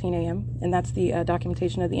 10:14 a.m. and that's the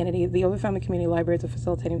documentation of the entity. The Ovid Family Community Library is a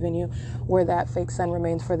facilitating venue where that fake sun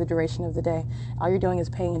remains for the duration of the day. All you're doing is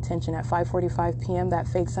paying attention. At 5:45 p.m., that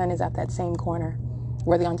fake sun is at that same corner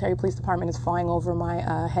where the Ontario Police Department is flying over my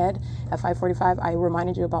head at 5:45. I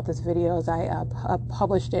reminded you about this video as I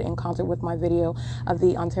published it in concert with my video of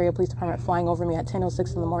the Ontario Police Department flying over me at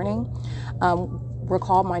 10:06 in the morning.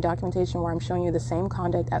 Recall my documentation where I'm showing you the same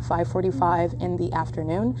conduct at 5:45 in the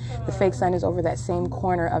afternoon. The fake sun is over that same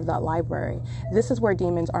corner of that library. This is where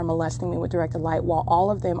demons are molesting me with directed light while all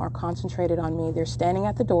of them are concentrated on me. They're standing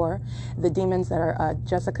at the door. The demons that are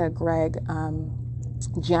Jessica, Greg,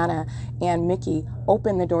 Jana and Mickey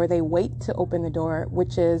open the door. They wait to open the door,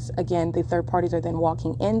 which is, again, the third parties are then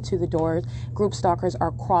walking into the doors. Group stalkers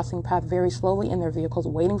are crossing path very slowly in their vehicles,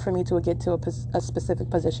 waiting for me to get to a specific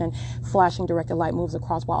position. Flashing directed light moves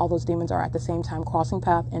across while all those demons are at the same time crossing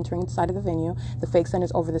path, entering inside of the venue. The fake sun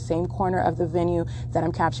is over the same corner of the venue that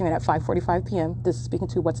I'm capturing at 5:45 p.m. This is speaking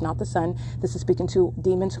to what's not the sun. This is speaking to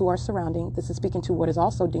demons who are surrounding. This is speaking to what is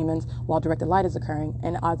also demons while directed light is occurring.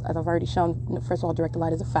 And as I've already shown, first of all, directed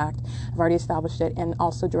light is a fact. I've already established it. And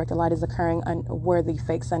also directed light is occurring where the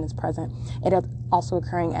fake sun is present. It is also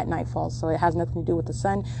occurring at nightfall. So it has nothing to do with the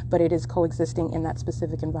sun, but it is coexisting in that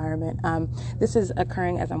specific environment. This is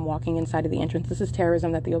occurring as I'm walking inside of the entrance. This is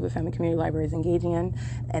terrorism that the Ovitt Family Community Library is engaging in.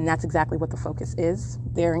 And that's exactly what the focus is.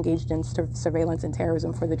 They're engaged in surveillance and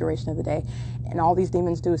terrorism for the duration of the day. And all these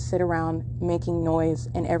demons do is sit around making noise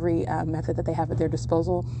in every method that they have at their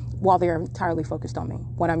disposal while they're entirely focused on me.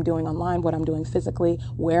 What I'm doing online, what I'm doing physically,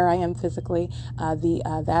 where I am physically.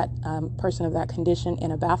 That person of that condition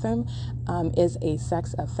in a bathroom is a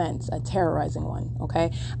sex offense, a terrorizing one,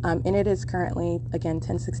 okay? And it is currently, again,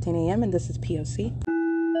 10:16 a.m., and this is POC.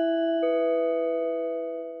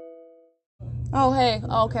 Oh, hey.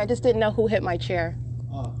 Oh, okay, I just didn't know who hit my chair.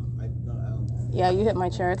 Yeah, you hit my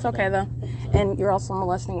chair. It's okay, though. And you're also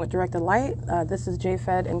molesting with directed light. This is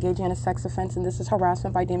JFed engaging in a sex offense, and this is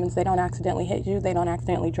harassment by demons. They don't accidentally hit you. They don't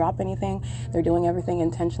accidentally drop anything. They're doing everything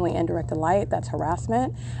intentionally in directed light. That's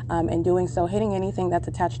harassment. In doing so, hitting anything that's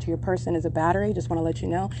attached to your person is a battery. Just want to let you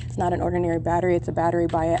know. It's not an ordinary battery. It's a battery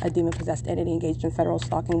by a demon-possessed entity engaged in federal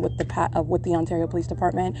stalking with the Ontario Police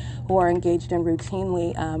Department, who are engaged in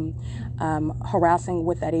routinely harassing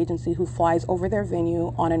with that agency, who flies over their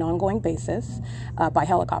venue on an ongoing basis by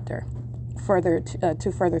helicopter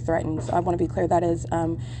to further threaten. So I want to be clear, that is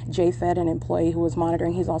JFed, an employee who was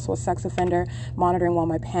monitoring. He's also a sex offender, monitoring while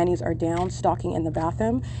my panties are down, stalking in the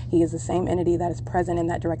bathroom. He is the same entity that is present in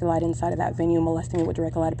that directed light inside of that venue, molesting me with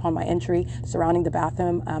directed light upon my entry, surrounding the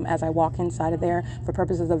bathroom as I walk inside of there for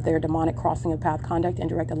purposes of their demonic crossing of path conduct and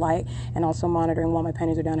directed light, and also monitoring while my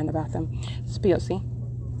panties are down in the bathroom. It's POC.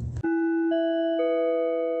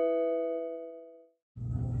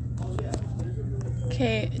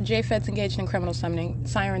 Okay, JFed's engaged in criminal summoning.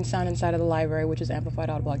 Sirens sound inside of the library, which is amplified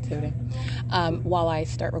audible activity, while I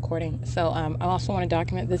start recording. So I also want to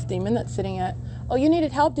document this demon that's sitting at... Oh, you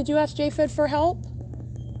needed help? Did you ask JFed for help?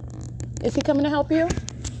 Is he coming to help you?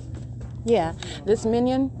 Yeah, this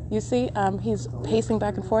minion, you see, he's pacing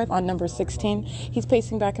back and forth on number 16. He's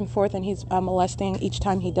pacing back and forth, and he's molesting each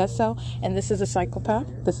time he does so. And this is a psychopath.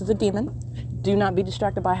 This is a demon. Do not be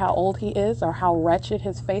distracted by how old he is or how wretched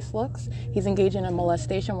his face looks. He's engaging in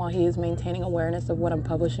molestation while he is maintaining awareness of what I'm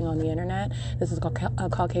publishing on the internet. This is a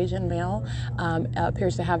Caucasian male,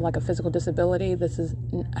 appears to have like a physical disability. This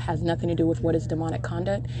has nothing to do with what is demonic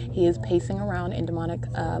conduct. He is pacing around in demonic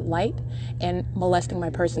light and molesting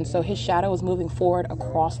my person. So his shadow is moving forward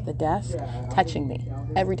across the desk, touching me.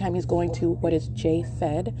 Every time he's going to what is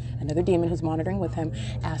JFed, another demon who's monitoring with him,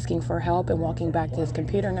 asking for help and walking back to his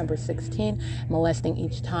computer, number 16, molesting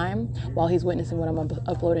each time while he's witnessing what I'm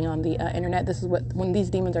uploading on the internet. This is when these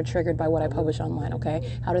demons are triggered by what I publish online,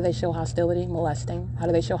 okay? How do they show hostility? Molesting. How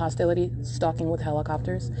do they show hostility? Stalking with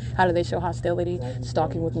helicopters. How do they show hostility?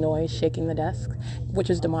 Stalking with noise, shaking the desk, which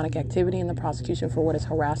is demonic activity in the prosecution for what is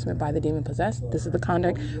harassment by the demon possessed. This is the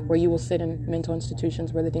conduct where you will sit in mental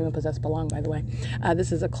institutions where the demon possessed belong, by the way.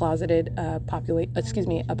 This is a closeted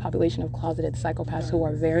population of closeted psychopaths who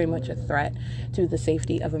are very much a threat to the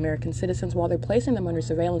safety of American citizens while they're placing them under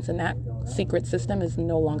surveillance, and that secret system is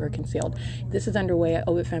no longer concealed. This is underway at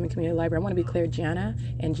Ovitt Family Community Library. I want to be clear, Jana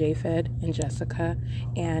and JFed and Jessica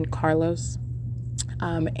and Carlos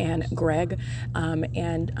and Greg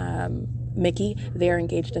and Mickey, they're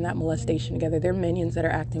engaged in that molestation together. They're minions that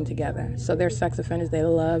are acting together. So they're sex offenders. They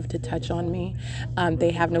love to touch on me.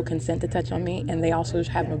 They have no consent to touch on me, and they also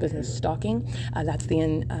have no business stalking. That's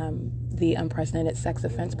the unprecedented sex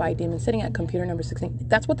offense by a demon sitting at computer number 16.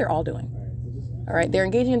 That's what they're all doing. All right, they're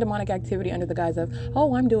engaging in demonic activity under the guise of,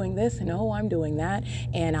 oh, I'm doing this and oh, I'm doing that,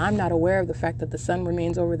 and I'm not aware of the fact that the sun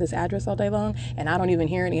remains over this address all day long, and I don't even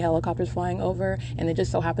hear any helicopters flying over, and it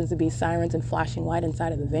just so happens to be sirens and flashing light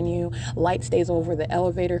inside of the venue. Light stays over the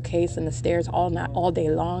elevator case and the stairs all day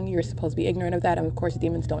long. You're supposed to be ignorant of that, and of course,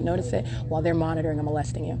 demons don't notice it while they're monitoring and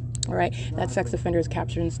molesting you. All right, that sex offender is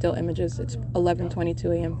captured in still images. It's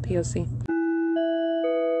 11:22 a.m. POC.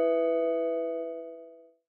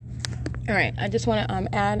 All right, I just want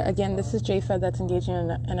to add, again, this is JFed that's engaging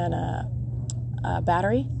in a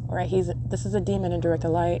battery All right, this is a demon in directed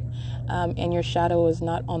light, and your shadow is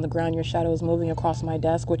not on the ground. Your shadow is moving across my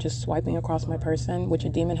desk, which is swiping across my person, which a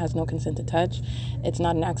demon has no consent to touch. It's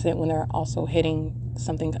not an accident when they're also hitting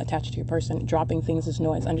something attached to your person. Dropping things is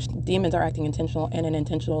noise. Demons are acting intentional in an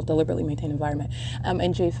intentional, deliberately maintained environment.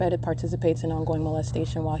 And J-Fed participates in ongoing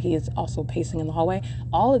molestation while he is also pacing in the hallway.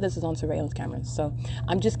 All of this is on surveillance cameras. So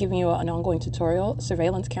I'm just giving you an ongoing tutorial.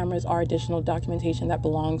 Surveillance cameras are additional documentation that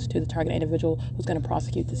belongs to the target individual who's going to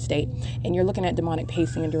prosecute the state. And you're looking at demonic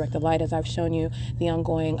pacing and directed light, as I've shown you the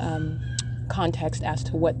ongoing context as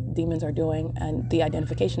to what demons are doing and the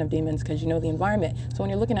identification of demons, because you know the environment. So when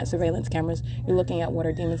you're looking at surveillance cameras, you're looking at what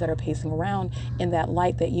are demons that are pacing around in that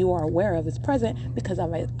light that you are aware of is present because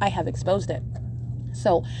I have exposed it.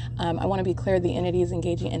 So I want to be clear, the entity is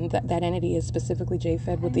engaging, and that entity is specifically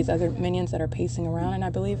J-Fed with these other minions that are pacing around, and I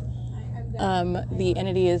believe the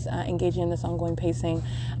entity is engaging in this ongoing pacing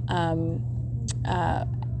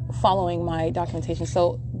following my documentation.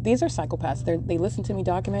 So these are psychopaths. They listen to me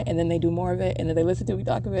document, and then they do more of it, and then they listen to me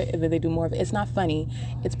document, and then they do more of it. It's not funny.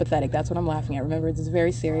 It's pathetic. That's what I'm laughing at. Remember, this is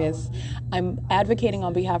very serious. I'm advocating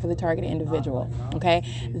on behalf of the targeted individual, okay?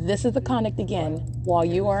 This is the conduct, again, while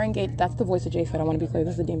you are engaged. That's the voice of J-Fed. I want to be clear.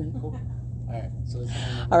 This is a demon.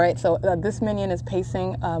 All right, so this minion is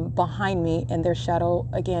pacing behind me, and their shadow,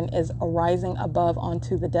 again, is arising above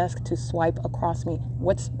onto the desk to swipe across me.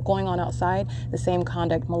 What's going on outside? The same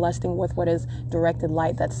conduct, molesting with what is directed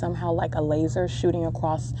light that's somehow like a laser shooting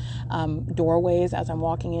across doorways as I'm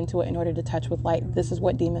walking into it in order to touch with light. This is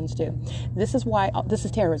what demons do. This is why, this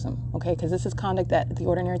is terrorism, okay? Because this is conduct that the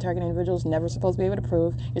ordinary target individual is never supposed to be able to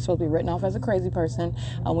prove. You're supposed to be written off as a crazy person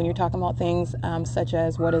when you're talking about things such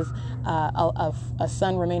as what is a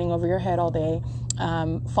sun remaining over your head all day,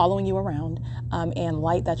 following you around, and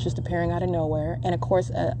light that's just appearing out of nowhere. And of course,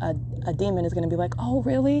 a demon is going to be like, oh,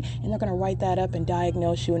 really? And they're going to write that up and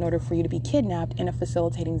diagnose you in order for you to be kidnapped in a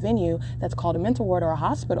facilitating venue that's called a mental ward or a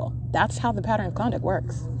hospital. That's how the pattern of conduct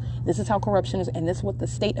works. This is how corruption is, and this is what the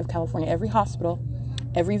state of California, every hospital,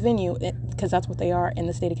 every venue, because that's what they are in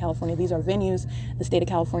the state of California. These are venues. The state of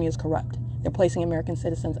California is corrupt. They're placing American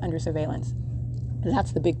citizens under surveillance.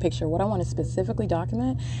 That's the big picture. What I want to specifically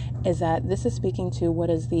document is that this is speaking to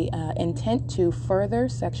what is the intent to further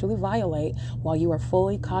sexually violate while you are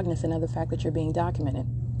fully cognizant of the fact that you're being documented.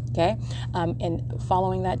 Okay? And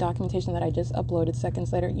following that documentation that I just uploaded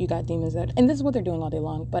seconds later, you got demons that, and this is what they're doing all day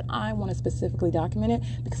long, but I want to specifically document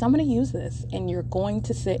it because I'm going to use this, and you're going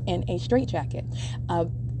to sit in a straitjacket.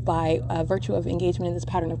 By virtue of engagement in this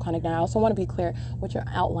pattern of conduct. Now, I also want to be clear what you're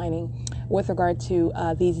outlining with regard to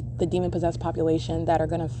the demon-possessed population that are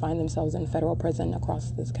going to find themselves in federal prison across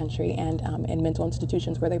this country and in mental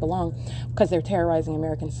institutions where they belong, because they're terrorizing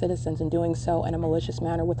American citizens and doing so in a malicious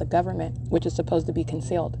manner with the government, which is supposed to be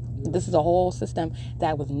concealed. This is a whole system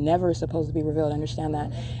that was never supposed to be revealed. Understand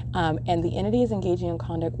that. And the entity is engaging in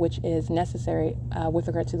conduct which is necessary with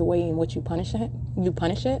regard to the way in which you punish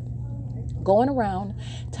it. Going around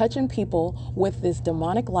touching people with this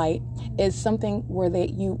demonic light is something where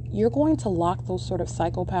you're going to lock those sort of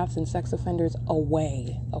psychopaths and sex offenders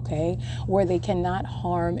away, okay? Where they cannot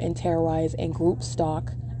harm and terrorize and group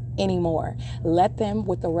stalk anymore. Let them,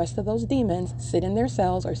 with the rest of those demons, sit in their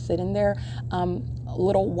cells or sit in their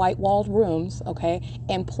little white-walled rooms, okay,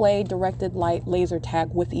 and play directed light laser tag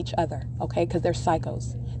with each other, okay? Because they're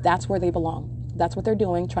psychos. That's where they belong. That's what they're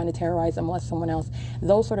doing, trying to terrorize and molest someone else.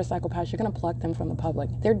 Those sort of psychopaths, you're going to pluck them from the public.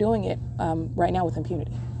 They're doing it right now with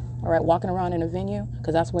impunity. All right, walking around in a venue,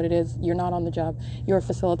 because that's what it is. You're not on the job. You're a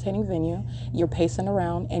facilitating venue. You're pacing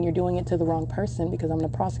around, and you're doing it to the wrong person, because I'm going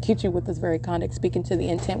to prosecute you with this very conduct, speaking to the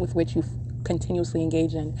intent with which you continuously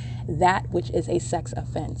engage in that which is a sex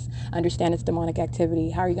offense. Understand it's demonic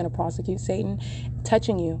activity. How are you going to prosecute Satan?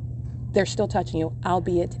 Touching you. They're still touching you,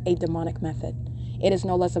 albeit a demonic method. It is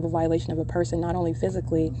no less of a violation of a person, not only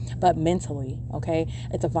physically, but mentally, okay?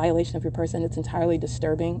 It's a violation of your person. It's entirely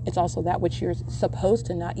disturbing. It's also that which you're supposed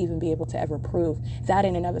to not even be able to ever prove. That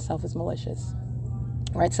in and of itself is malicious.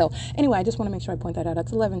 All right, so anyway, I just want to make sure I point that out.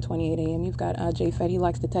 It's 11:28 a.m. You've got J-Fed. He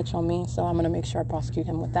likes to touch on me, so I'm going to make sure I prosecute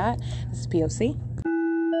him with that. This is POC.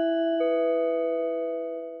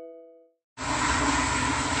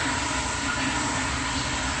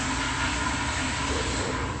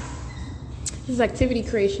 This is activity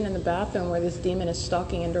creation in the bathroom where this demon is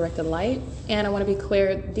stalking in directed light. And I want to be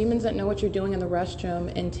clear, demons that know what you're doing in the restroom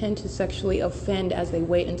intend to sexually offend as they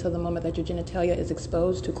wait until the moment that your genitalia is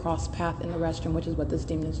exposed to cross path in the restroom, which is what this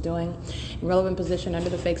demon is doing. In relevant position under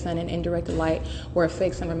the fake sun and indirect light, where a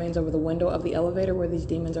fake sun remains over the window of the elevator where these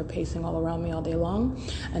demons are pacing all around me all day long.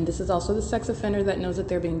 And this is also the sex offender that knows that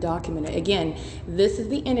they're being documented. Again, this is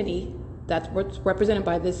the entity That's what's represented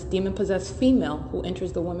by this demon-possessed female who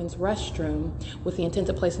enters the women's restroom with the intent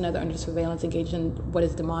to place another under surveillance, engaged in what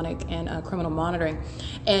is demonic and criminal monitoring.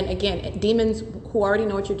 And again, demons who already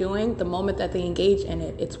know what you're doing, the moment that they engage in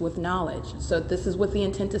it, it's with knowledge. So this is with the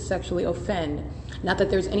intent to sexually offend. Not that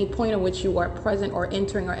there's any point in which you are present or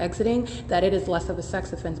entering or exiting that it is less of a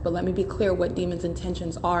sex offense. But let me be clear what demons'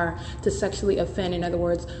 intentions are: to sexually offend. In other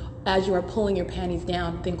words, as you are pulling your panties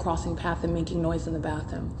down, then crossing path and making noise in the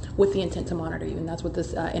bathroom with the intent to monitor you. And that's what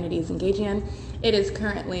this entity is engaging in. It is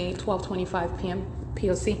currently 12:25 p.m.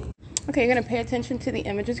 POC. Okay, you're going to pay attention to the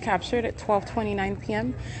images captured at 12:29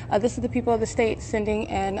 p.m. This is the people of the state sending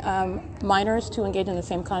in minors to engage in the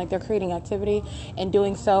same conduct. They're creating activity and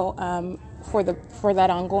doing so for that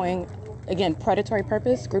ongoing, again, predatory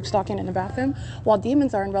purpose, group stalking in the bathroom, while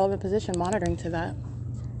demons are in relevant position monitoring to that.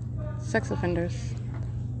 Sex offenders.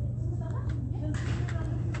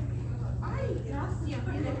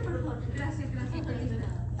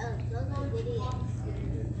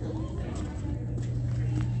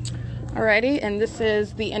 Alrighty, and this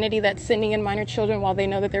is the entity that's sending in minor children while they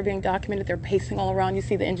know that they're being documented. They're pacing all around. You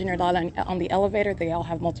see the engineered light on the elevator. They all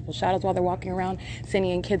have multiple shadows while they're walking around,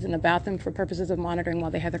 sending in kids in the bathroom for purposes of monitoring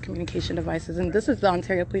while they have their communication devices. And this is the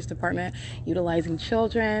Ontario Police Department utilizing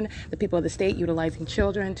children, the people of the state utilizing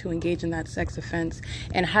children to engage in that sex offense.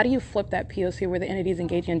 And how do you flip that POC where the entity is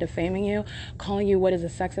engaging in defaming you, calling you what is a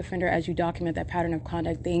sex offender as you document that pattern of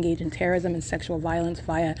conduct? They engage in terrorism and sexual violence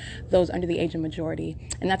via those under the age of majority.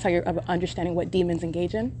 And that's how you're understanding what demons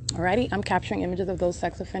engage in. Alrighty, I'm capturing images of those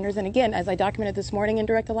sex offenders. And again, as I documented this morning in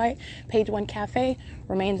direct light, page 1 cafe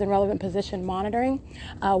remains in relevant position monitoring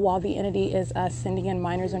while the entity is sending in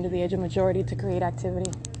minors under the age of majority to create activity.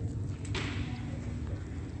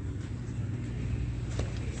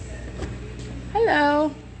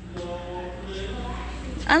 Hello.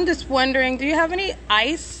 I'm just wondering, do you have any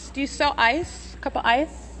ice? Do you sell ice? A cup of ice?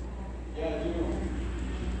 Yeah, I do.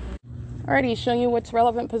 Alrighty, showing you what's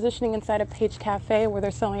relevant positioning inside a Page Cafe where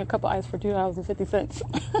they're selling a cup of ice for $2.50.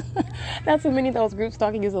 That's what many of those group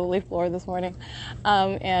stalking using the leaf blower this morning.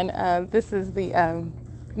 This is the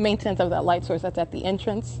maintenance of that light source that's at the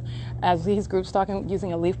entrance. As these group stalking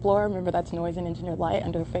using a leaf blower, remember that's noise and engineered light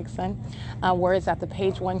under the fake sun. Where it's at the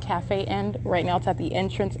Page 1 Cafe end. Right now it's at the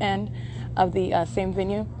entrance end of the same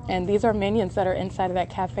venue. And these are minions that are inside of that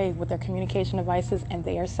cafe with their communication devices, and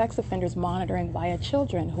they are sex offenders monitoring via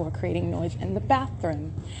children who are creating noise in the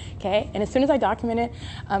bathroom. Okay, and as soon as I document it,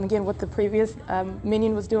 again, what the previous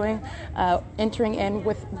minion was doing, entering in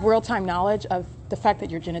with real-time knowledge of the fact that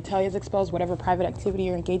your genitalia is exposed, whatever private activity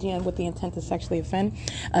you're engaging in with the intent to sexually offend,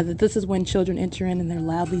 that this is when children enter in and they're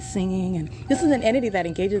loudly singing. And this is an entity that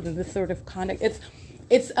engages in this sort of conduct.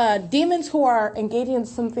 It's demons who are engaging in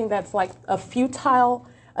something that's like a futile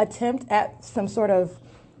attempt at some sort of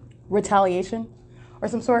retaliation or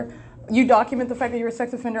some sort. You document the fact that you're a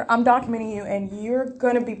sex offender. I'm documenting you, and you're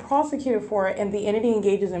going to be prosecuted for it, and the entity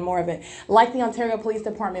engages in more of it. Like the Ontario Police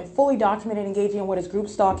Department, fully documented engaging in what is group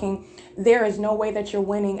stalking. There is no way that you're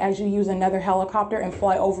winning as you use another helicopter and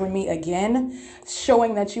fly over me again,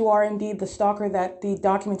 showing that you are indeed the stalker that the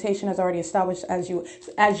documentation has already established as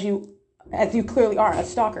you clearly are a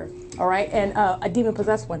stalker, all right, and a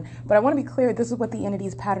demon-possessed one. But I want to be clear, this is what the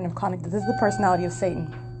entity's pattern of conduct is. This is the personality of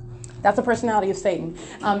Satan. That's the personality of Satan.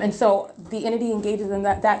 And so the entity engages in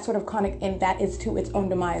that sort of conduct, and that is to its own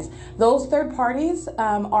demise. Those third parties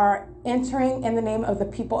are entering in the name of the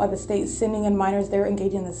people of the state, sending in minors. They're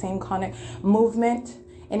engaging in the same conduct, movement,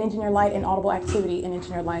 and engineer light, and audible activity in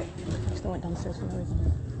engineer light. I still went downstairs for no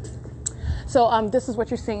reason. So this is what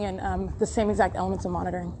you're seeing in the same exact elements of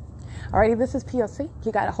monitoring. Alrighty, this is POC.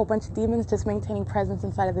 You got a whole bunch of demons just maintaining presence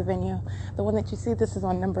inside of the venue. The one that you see, this is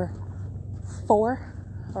on number 4.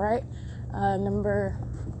 All right, what number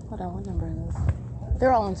is this?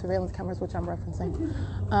 They're all on surveillance cameras, which I'm referencing.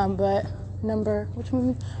 But which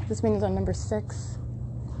one? This minion's on number 6.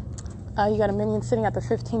 You got a minion sitting at the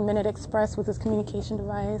 15-minute express with his communication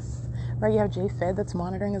device. Right, you have J-Fed that's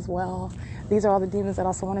monitoring as well. These are all the demons that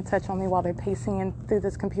also want to touch on me while they're pacing in through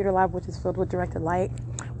this computer lab, which is filled with directed light,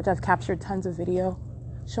 which I've captured tons of video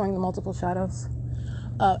showing the multiple shadows.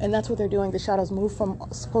 And that's what they're doing. The shadows move from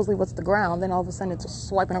supposedly what's the ground, then all of a sudden it's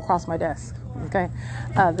swiping across my desk. Okay,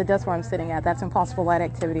 the desk where I'm sitting at, that's impossible light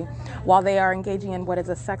activity. While they are engaging in what is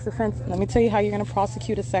a sex offense, let me tell you how you're going to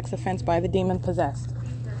prosecute a sex offense by the demon possessed.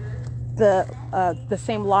 The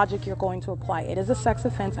same logic you're going to apply. It is a sex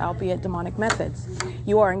offense, albeit demonic methods.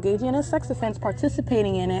 You are engaging in a sex offense,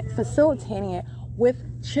 participating in it, facilitating it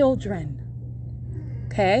with children.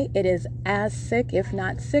 Okay, it is as sick, if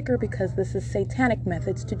not sicker, because this is satanic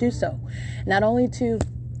methods to do so. Not only to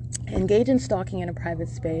engage in stalking in a private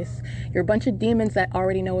space. You're a bunch of demons that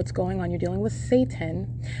already know what's going on. You're dealing with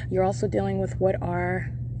Satan. You're also dealing with what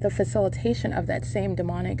are the facilitation of that same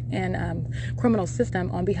demonic and criminal system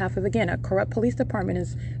on behalf of, again, a corrupt police department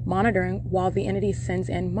is monitoring while the entity sends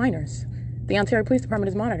in minors. The Ontario Police Department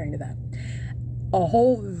is monitoring to that. A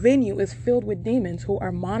whole venue is filled with demons who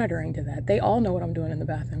are monitoring to that. They all know what I'm doing in the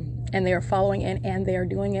bathroom, and they are following in, and they are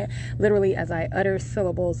doing it literally as I utter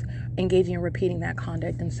syllables, engaging and repeating that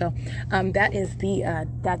conduct. And so that is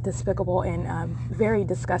that despicable and very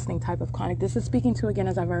disgusting type of conduct. This is speaking to, again,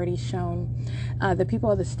 as I've already shown, the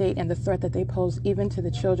people of the state and the threat that they pose even to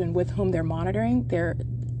the children with whom they're monitoring. They're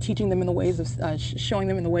teaching them in the ways of, showing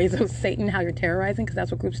them in the ways of Satan, how you're terrorizing, because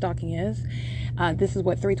that's what group stalking is. This is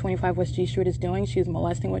what 325 West G Street is doing. She is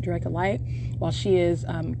molesting with directed light while she is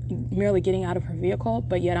merely getting out of her vehicle,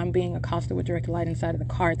 but yet I'm being accosted with directed light inside of the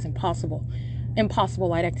car. It's impossible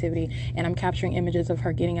light activity, and I'm capturing images of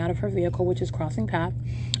her getting out of her vehicle, which is crossing path,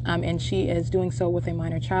 and she is doing so with a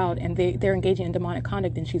minor child, and they're engaging in demonic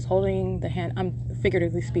conduct, and she's holding the hand, I'm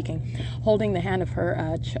figuratively speaking, holding the hand of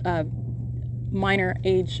her minor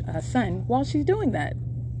age son while she's doing that.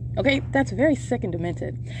 Okay, that's very sick and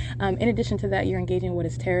demented. In addition to that, you're engaging in what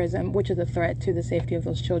is terrorism, which is a threat to the safety of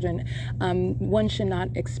those children. One should not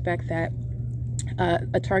expect that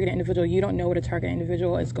a targeted individual, you don't know what a targeted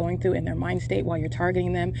individual is going through in their mind state while you're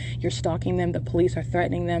targeting them. You're stalking them. The police are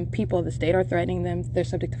threatening them. People of the state are threatening them. They're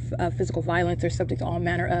subject to physical violence. They're subject to all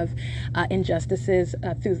manner of injustices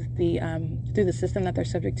through the system that they're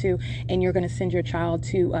subject to. And you're going to send your child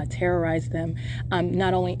to terrorize them.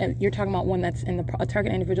 Not only you're talking about one that's a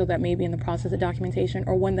target individual that may be in the process of documentation,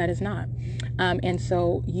 or one that is not. And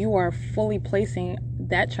so you are fully placing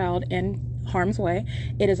that child in harm's way.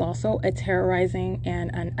 It is also a terrorizing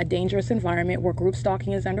and a dangerous environment where group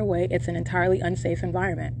stalking is underway. It's an entirely unsafe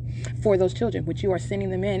environment for those children, which you are sending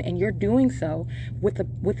them in, and you're doing so with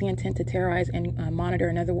the intent to terrorize and monitor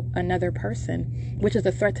another person, which is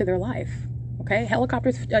a threat to their life. Okay,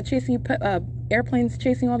 helicopters chasing you, airplanes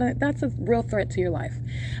chasing all that, that's a real threat to your life.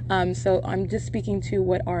 So I'm just speaking to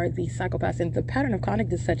what are the psychopaths, and the pattern of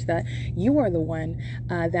conduct is such that you are the one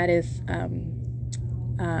that is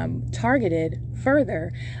targeted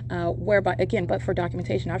further, whereby, again, but for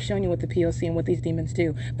documentation, I've shown you what the POC and what these demons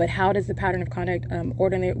do, but how does the pattern of conduct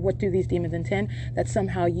ordinate, what do these demons intend? That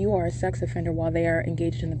somehow you are a sex offender while they are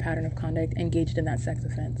engaged in the pattern of conduct, engaged in that sex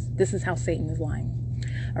offense. This is how Satan is lying.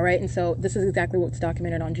 All right, and so this is exactly what's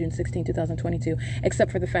documented on June 16, 2022,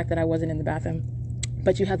 except for the fact that I wasn't in the bathroom.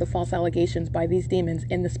 But you have the false allegations by these demons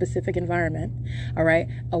in the specific environment, all right,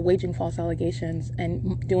 waging false allegations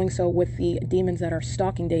and doing so with the demons that are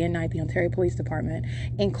stalking day and night the Ontario Police Department,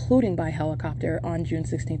 including by helicopter on June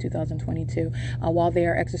 16, 2022, while they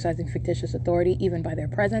are exercising fictitious authority, even by their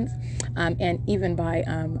presence, and even by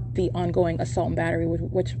the ongoing assault and battery,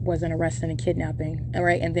 which was an arrest and a kidnapping, all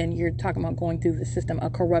right? And then you're talking about going through the system, a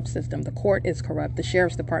corrupt system. The court is corrupt. The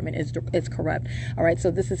sheriff's department is corrupt, all right? So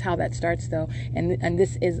this is how that starts, though, and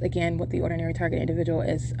this is, again, what the ordinary target individual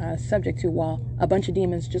is subject to while a bunch of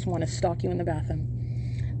demons just want to stalk you in the bathroom.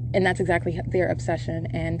 And that's exactly their obsession.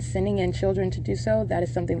 And sending in children to do so, that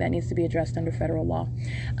is something that needs to be addressed under federal law.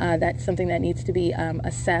 That's something that needs to be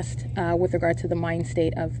assessed with regard to the mind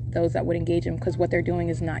state of those that would engage them, because what they're doing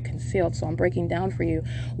is not concealed. So I'm breaking down for you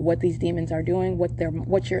what these demons are doing,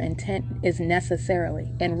 what your intent is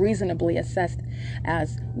necessarily and reasonably assessed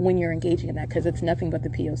as when you're engaging in that, because it's nothing but the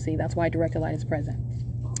POC. That's why directed light is present.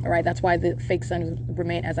 All right, that's why the fake suns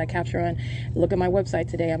remain, as I capture on. Look at my website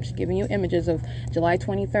today. I'm just giving you images of July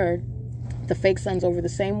 23rd. The fake sun's over the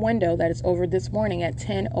same window that is over this morning at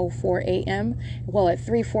 10:04 a.m. Well, at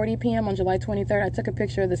 3:40 p.m. on July 23rd, I took a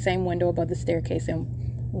picture of the same window above the staircase. And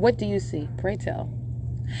what do you see? Pray tell.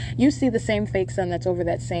 You see the same fake sun that's over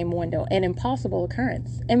that same window. An impossible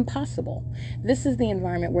occurrence. Impossible. This is the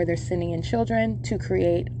environment where they're sending in children to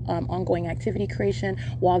create ongoing activity creation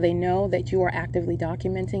while they know that you are actively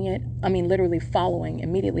documenting it. I mean, literally following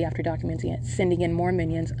immediately after documenting it, sending in more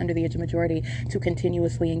minions under the age of majority to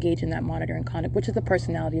continuously engage in that monitoring conduct, which is the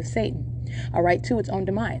personality of Satan. All right, to its own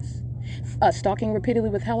demise. Stalking repeatedly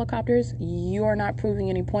with helicopters, you are not proving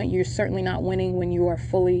any point. You're certainly not winning when you are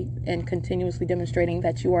fully and continuously demonstrating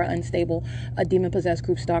that you are unstable, a demon-possessed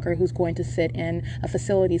group stalker who's going to sit in a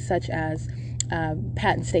facility such as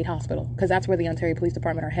Patton State Hospital, because that's where the Ontario Police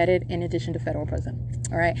Department are headed, in addition to federal prison.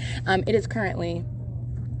 All right. It is currently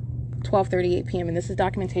 12:38 p.m. and this is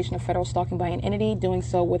documentation of federal stalking by an entity doing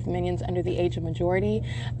so with minions under the age of majority.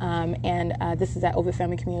 This is at Ovid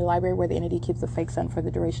Family Community Library, where the entity keeps the fake sun for the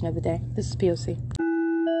duration of the day. This is POC.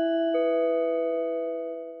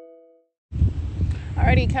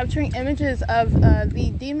 Already capturing images of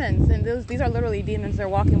the demons, and these are literally demons. They're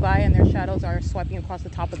walking by and their shadows are swiping across the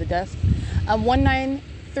top of the desk.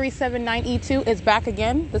 19379E2 is back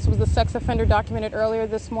again. This was the sex offender documented earlier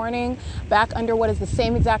this morning, back under what is the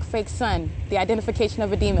same exact fake sun, the identification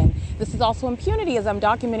of a demon. This is also impunity, as I'm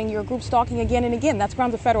documenting your group stalking again and again. That's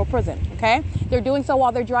grounds of federal prison, okay? They're doing so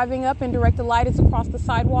while they're driving up, and directed light is across the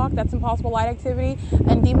sidewalk. That's impossible light activity.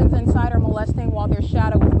 And demons inside are molesting while their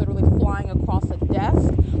shadow is literally flying across a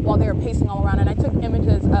desk while they're pacing all around. And I took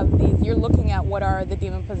images of these. You're looking at what are the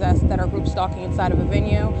demon possessed that are group stalking inside of a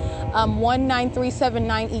venue.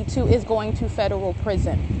 19379E2 is going to federal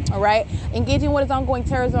prison. All right. Engaging what is ongoing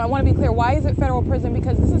terrorism. I want to be clear. Why is it federal prison?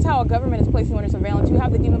 Because this is how a government is placing you under surveillance. You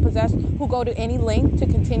have the demon possessed who go to any length to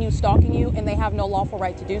continue stalking you, and they have no lawful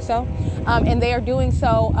right to do so. And they are doing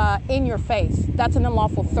so in your face. That's an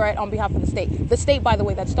unlawful threat on behalf of the state. The state, by the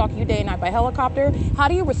way, that's stalking you day and night by helicopter. How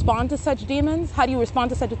do you respond to such demons? How do you respond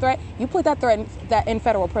to such a threat? You put that threat in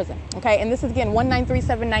federal prison. Okay. And this is again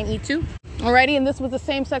 19379E2. Alrighty, and this was the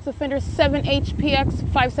same sex offender,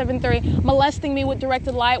 7HPX573, molesting me with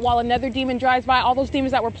directed light while another demon drives by. All those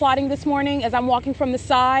demons that were plotting this morning as I'm walking from the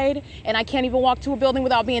side, and I can't even walk to a building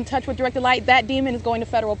without being touched with directed light, that demon is going to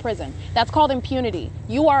federal prison. That's called impunity.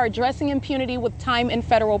 You are addressing impunity with time in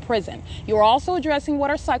federal prison. You're also addressing what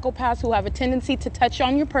are psychopaths who have a tendency to touch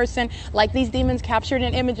on your person, like these demons captured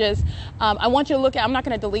in images. I want you to look at, I'm not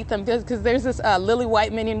going to delete them because there's this lily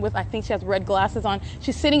white minion with, I think she has red glasses on.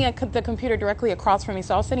 She's sitting at the computer directly across from me.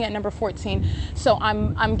 So I was sitting at number 14. So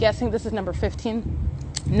I'm guessing this is number 15.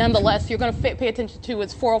 Nonetheless, you're going to pay attention to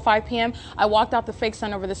it's 4:05 p.m. I walked out the fake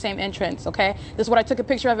sun over the same entrance. Okay. This is what I took a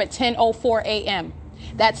picture of at 10:04 a.m.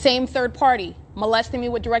 That same third party molesting me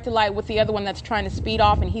with directed light with the other one that's trying to speed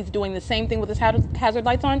off, and he's doing the same thing with his hazard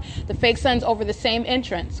lights on. The fake sun's over the same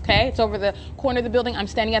entrance. Okay. It's over the corner of the building. I'm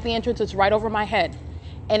standing at the entrance. It's right over my head.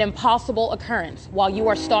 An impossible occurrence while you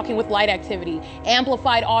are stalking with light activity,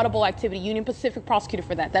 amplified audible activity, Union Pacific prosecutor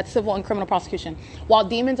for that. That's civil and criminal prosecution. While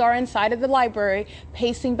demons are inside of the library,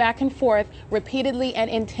 pacing back and forth, repeatedly and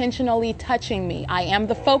intentionally touching me. I am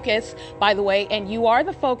the focus, by the way, and you are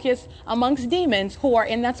the focus amongst demons who are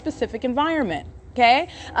in that specific environment. Okay,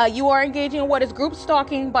 you are engaging in what is group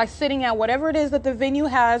stalking by sitting at whatever it is that the venue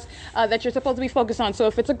has that you're supposed to be focused on. So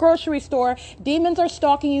if it's a grocery store, demons are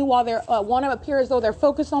stalking you while they want to appear as though they're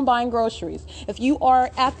focused on buying groceries. If you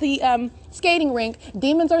are at the skating rink,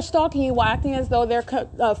 demons are stalking you while acting as though they're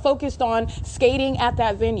focused on skating at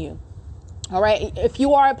that venue. All right. If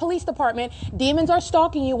you are a police department, demons are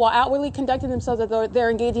stalking you while outwardly conducting themselves as though they're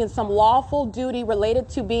engaging in some lawful duty related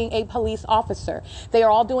to being a police officer. They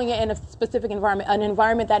are all doing it in a specific environment, an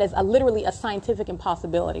environment that is literally a scientific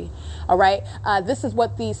impossibility. All right. This is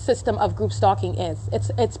what the system of group stalking is.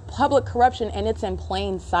 It's public corruption, and it's in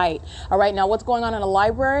plain sight. All right. Now, what's going on in a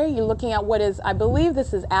library? You're looking at what is, I believe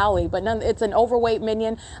this is Allie, but it's an overweight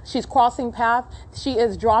minion. She's crossing path. She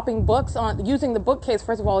is dropping books using the bookcase,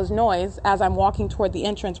 first of all, as noise as I'm walking toward the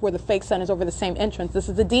entrance where the fake sun is over the same entrance. This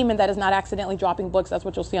is a demon that is not accidentally dropping books. That's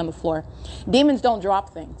what you'll see on the floor. Demons don't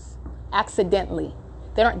drop things accidentally.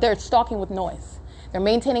 They're stalking with noise. They're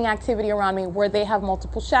maintaining activity around me where they have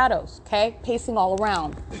multiple shadows, okay? Pacing all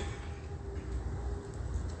around.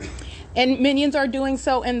 And minions are doing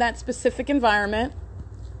so in that specific environment.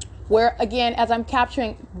 Where, again, as I'm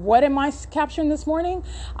capturing, what am I capturing this morning?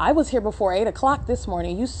 I was here before 8 o'clock this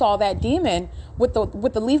morning. You saw that demon with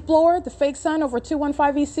the leaf blower, the fake sun over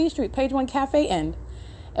 215 East C Street, page 1 cafe end.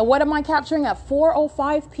 And what am I capturing at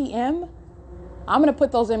 4:05 p.m.? I'm going to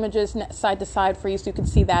put those images side to side for you so you can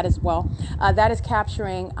see that as well. That is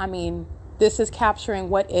capturing, this is capturing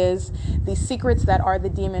what is the secrets that are the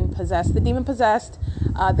demon possessed. The demon possessed,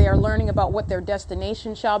 they are learning about what their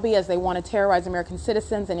destination shall be as they want to terrorize American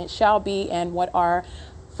citizens, and it shall be, and what are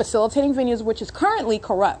facilitating venues, which is currently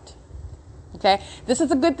corrupt. Okay, this is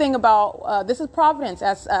a good thing about, this is Providence,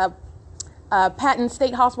 as Patton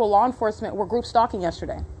State Hospital law enforcement were group stalking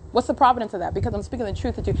yesterday. What's the providence of that? Because I'm speaking the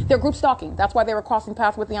truth to you. They're group stalking. That's why they were crossing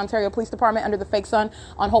paths with the Ontario Police Department under the fake sun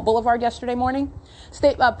on Hope Boulevard yesterday morning.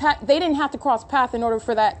 They didn't have to cross path in order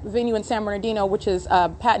for that venue in San Bernardino, which is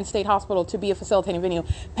Patton State Hospital, to be a facilitating venue.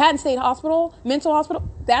 Patton State Hospital, mental hospital,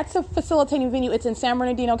 that's a facilitating venue. It's in San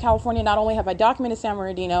Bernardino, California. Not only have I documented San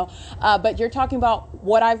Bernardino, but you're talking about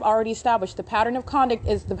what I've already established. The pattern of conduct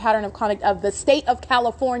is the pattern of conduct of the state of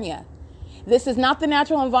California. This is not the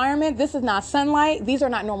natural environment. This is not sunlight. These are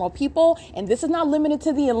not normal people. And this is not limited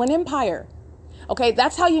to the Inland Empire. Okay,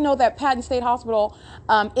 that's how you know that Patton State Hospital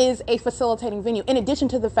is a facilitating venue. In addition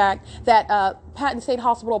to the fact that Patton State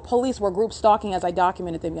Hospital police were group stalking, as I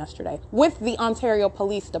documented them yesterday, with the Ontario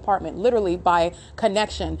Police Department, literally by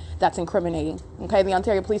connection. That's incriminating. Okay, the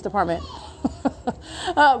Ontario Police Department.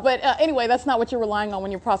 But anyway, that's not what you're relying on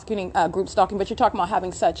when you're prosecuting group stalking. But you're talking about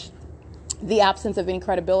having such the absence of any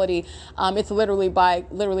credibility. It's literally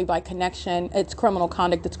by connection. It's criminal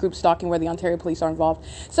conduct. It's group stalking where the Ontario police are involved.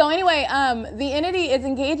 So anyway, the entity is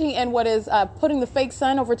engaging in what is putting the fake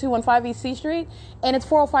sun over 215 East C Street, and it's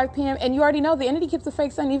 4:05 p.m. And you already know the entity keeps the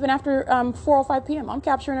fake sun even after 4:05 p.m. I'm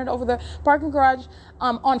capturing it over the parking garage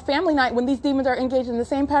on family night when these demons are engaged in the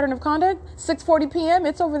same pattern of conduct. 6:40 p.m.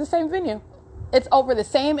 It's over the same venue. It's over the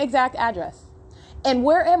same exact address. And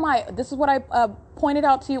where am I? This is what I pointed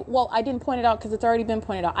out to you. Well, I didn't point it out because it's already been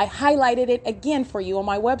pointed out. I highlighted it again for you on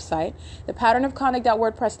my website,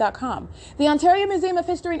 thepatternofconduct.wordpress.com. The Ontario Museum of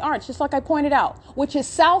History and Arts, just like I pointed out, which is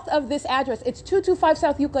south of this address. It's 225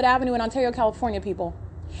 South Euclid Avenue in Ontario, California, people.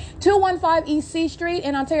 215 East C Street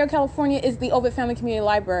in Ontario, California is the Ovid Family Community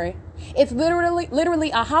Library. It's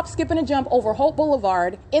literally a hop, skip, and a jump over Hope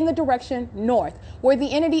Boulevard in the direction north, where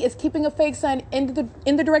the entity is keeping a fake sun in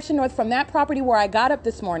the direction north from that property where I got up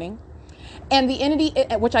this morning. And the entity,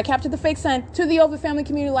 which I captured the fake sun, to the Ovid Family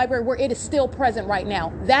Community Library, where it is still present right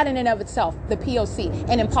now. That in and of itself, the POC,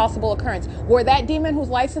 an impossible occurrence. Where that demon whose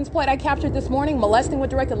license plate I captured this morning, molesting with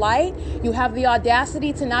directed light, you have the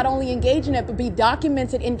audacity to not only engage in it, but be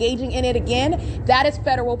documented engaging in it again. That is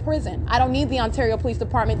federal prison. I don't need the Ontario Police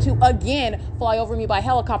Department to, again, fly over me by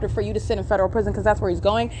helicopter for you to sit in federal prison, because that's where he's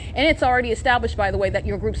going. And it's already established, by the way, that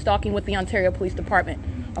you're group stalking with the Ontario Police Department.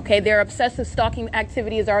 Okay, their obsessive stalking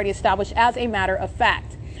activity is already established as a matter of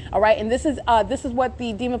fact. All right, and this is what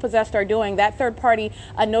the demon possessed are doing. That third party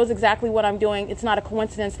knows exactly what I'm doing. It's not a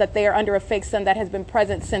coincidence that they are under a fake sun that has been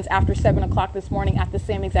present since after 7 o'clock this morning at the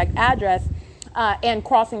same exact address, and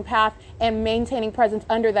crossing path and maintaining presence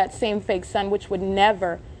under that same fake sun, which would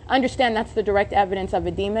never understand. That's the direct evidence of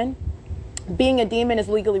a demon. Being a demon is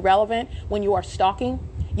legally relevant when you are stalking.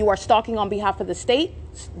 You are stalking on behalf of the state.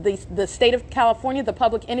 The state of California, the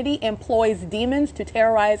public entity, employs demons to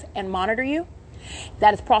terrorize and monitor you.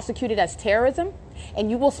 That is prosecuted as terrorism.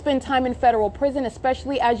 And you will spend time in federal prison,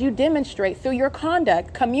 especially as you demonstrate through your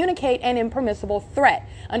conduct, communicate an impermissible threat.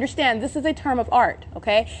 Understand, this is a term of art,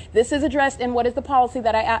 okay? This is addressed in what is the policy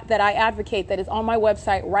that I advocate that is on my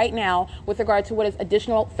website right now with regard to what is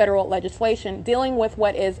additional federal legislation dealing with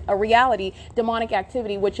what is a reality demonic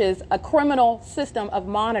activity, which is a criminal system of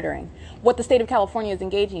monitoring what the state of California is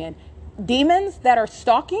engaging in. Demons that are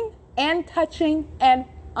stalking and touching and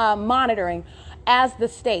monitoring as the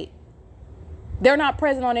state. They're not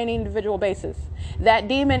present on any individual basis. That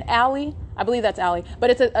demon, Allie, I believe that's Allie, but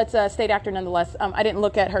it's a state actor nonetheless. I didn't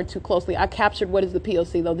look at her too closely. I captured what is the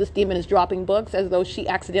POC, though. This demon is dropping books as though she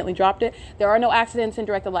accidentally dropped it. There are no accidents in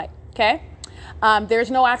directed light, okay? There's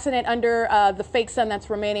no accident under the fake sun that's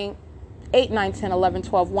remaining 8, 9, 10, 11,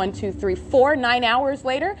 12, 1, 2, 3, 4, 9 hours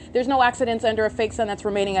later. There's no accidents under a fake sun that's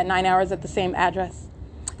remaining at 9 hours at the same address.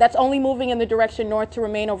 That's only moving in the direction north to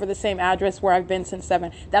remain over the same address where I've been since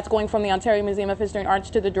 7. That's going from the Ontario Museum of History and Arts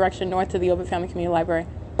to the direction north to the Ovid Family Community Library.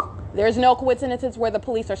 There's no coincidences where the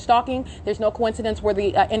police are stalking. There's no coincidence where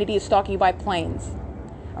the entity is stalking by planes.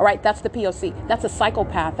 All right, that's the POC. That's a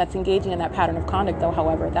psychopath that's engaging in that pattern of conduct, though,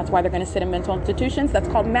 however. That's why they're going to sit in mental institutions. That's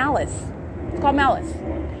called malice. It's called malice.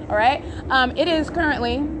 All right? It is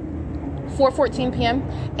currently 4:14 p.m.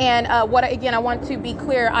 And I want to be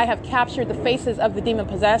clear. I have captured the faces of the demon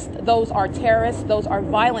possessed. Those are terrorists. Those are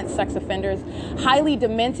violent sex offenders, highly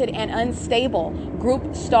demented and unstable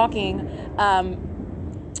group stalking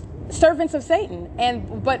servants of Satan.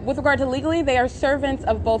 But with regard to legally, they are servants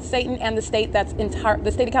of both Satan and the state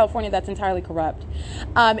the state of California that's entirely corrupt.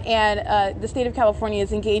 The state of California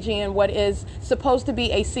is engaging in what is supposed to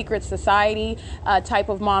be a secret society type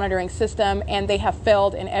of monitoring system, and they have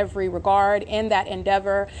failed in every regard in that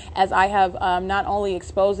endeavor, as I have not only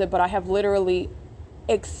exposed it, but I have literally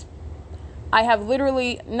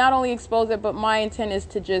not only exposed it, but my intent is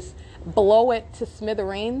to just blow it to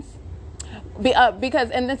smithereens. Because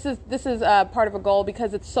this is part of a goal,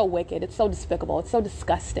 because it's so wicked, it's so despicable, it's so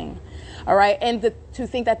disgusting, all right? And to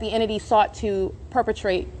think that the entity sought to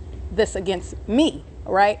perpetrate this against me,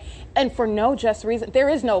 all right? And for no just reason. There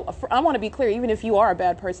is no, I want to be clear, even if you are a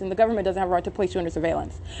bad person, the government doesn't have a right to place you under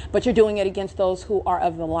surveillance. But you're doing it against those who are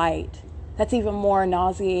of the light. That's even more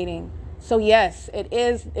nauseating. So yes,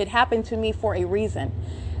 it happened to me for a reason.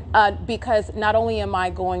 Because not only am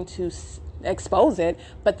I going to expose it,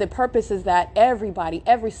 but the purpose is that everybody,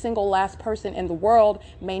 every single last person in the world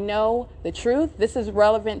may know the truth. This is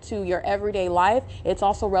relevant to your everyday life. It's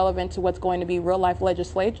also relevant to what's going to be real life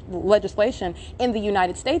legislation in the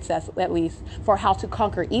United States, at least, for how to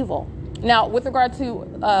conquer evil. Now, with regard to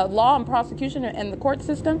law and prosecution and the court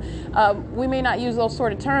system, we may not use those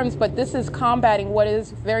sort of terms, but this is combating what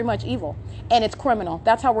is very much evil, and it's criminal.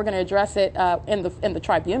 That's how we're going to address it in the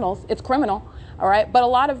tribunals. It's criminal, all right. But a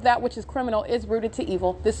lot of that which is criminal is rooted to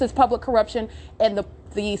evil. This is public corruption, and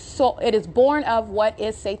it is born of what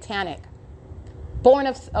is satanic. Born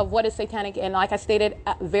of what is satanic, and like I stated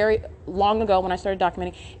very long ago when I started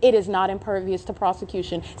documenting, it is not impervious to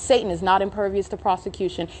prosecution. Satan is not impervious to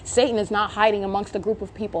prosecution. Satan is not hiding amongst a group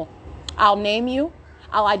of people. I'll name you.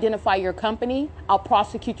 I'll identify your company. I'll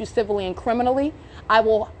prosecute you civilly and criminally. I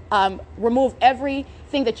will remove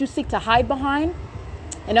everything that you seek to hide behind.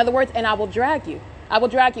 In other words, and I will drag you. I will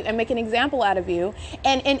drag you and make an example out of you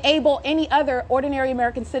and enable any other ordinary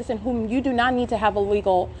American citizen whom you do not need to have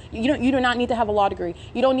you do not need to have a law degree.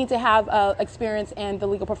 You don't need to have experience in the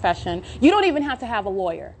legal profession. You don't even have to have a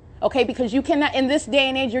lawyer, okay? Because you cannot, in this day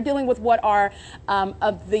and age, you're dealing with what are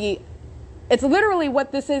it's literally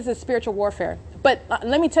what this is spiritual warfare. But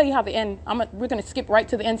let me tell you how the end, we're going to skip right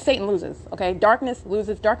to the end. Satan loses, okay? Darkness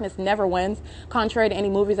loses. Darkness never wins, contrary to any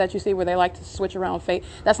movies that you see where they like to switch around fate.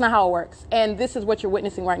 That's not how it works. And this is what you're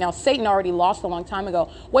witnessing right now. Satan already lost a long time ago.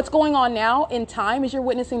 What's going on now in time is you're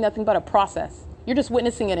witnessing nothing but a process. You're just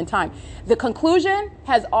witnessing it in time. The conclusion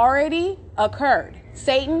has already occurred.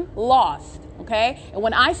 Satan lost. Okay? And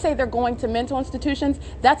when I say they're going to mental institutions,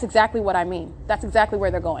 that's exactly what I mean. That's exactly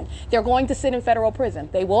where they're going. They're going to sit in federal prison.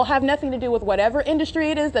 They will have nothing to do with whatever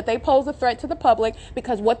industry it is that they pose a threat to the public,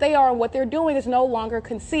 because what they are and what they're doing is no longer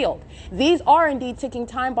concealed. These are indeed ticking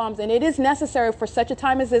time bombs, and it is necessary for such a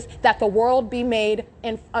time as this that the world be made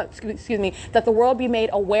that the world be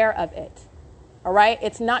made aware of it. All right?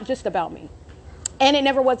 It's not just about me. And it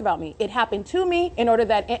never was about me. It happened to me in order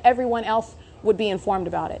that everyone else would be informed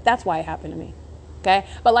about it. That's why it happened to me. Okay.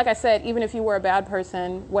 But like I said, even if you were a bad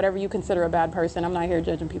person, whatever you consider a bad person, I'm not here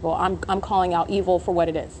judging people. I'm calling out evil for what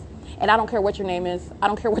it is. And I don't care what your name is. I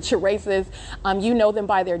don't care what your race is. You know them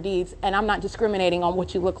by their deeds. And I'm not discriminating on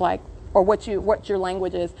what you look like or what your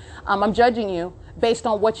language is. I'm judging you based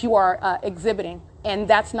on what you are exhibiting. And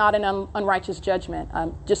that's not an unrighteous judgment,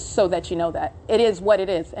 just so that you know that. It is what it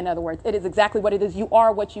is, in other words. It is exactly what it is. You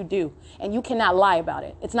are what you do, and you cannot lie about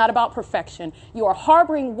it. It's not about perfection. You are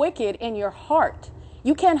harboring wicked in your heart.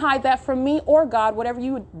 You can't hide that from me or God, whatever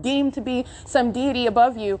you would deem to be some deity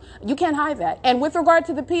above you. You can't hide that. And with regard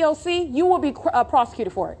to the POC, you will be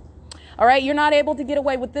prosecuted for it. All right, you're not able to get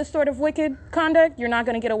away with this sort of wicked conduct. You're not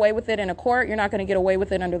going to get away with it in a court. You're not going to get away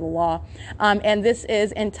with it under the law. And this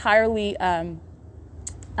is entirely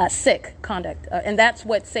sick conduct. And that's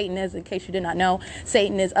what Satan is, in case you did not know.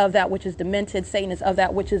 Satan is of that which is demented. Satan is of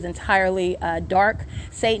that which is entirely dark.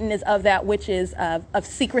 Satan is of that which is of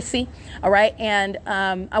secrecy. All right. And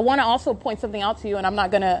I want to also point something out to you, and I'm not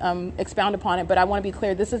going to expound upon it, but I want to be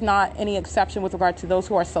clear. This is not any exception with regard to those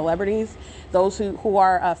who are celebrities, those who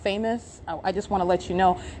are famous. I just want to let you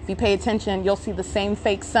know, if you pay attention, you'll see the same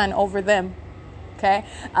fake sun over them. Okay.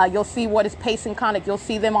 You'll see what is pacing conduct. You'll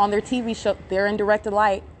see them on their TV show. They're in directed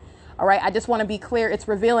light. All right. I just want to be clear. It's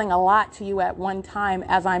revealing a lot to you at one time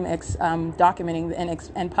as I'm documenting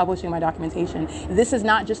and publishing my documentation. This is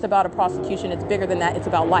not just about a prosecution. It's bigger than that. It's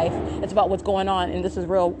about life. It's about what's going on. And this is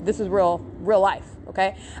real life.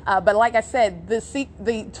 OK. But like I said,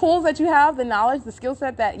 the tools that you have, the knowledge, the skill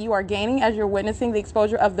set that you are gaining as you're witnessing the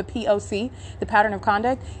exposure of the POC, the pattern of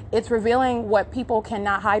conduct, it's revealing what people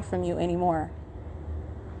cannot hide from you anymore.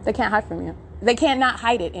 They can't hide from you. They cannot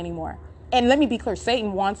hide it anymore. And let me be clear,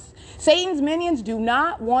 Satan's minions do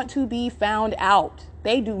not want to be found out.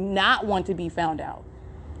 They do not want to be found out.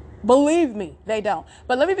 Believe me, they don't.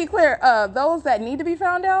 But let me be clear, those that need to be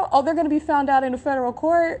found out, they're going to be found out in a federal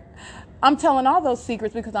court. I'm telling all those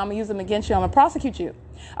secrets because I'm going to use them against you. I'm going to prosecute you.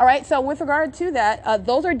 All right. So with regard to that,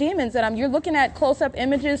 those are demons that you're looking at close-up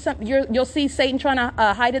images. You'll see Satan trying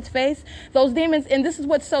to hide its face. Those demons. And this is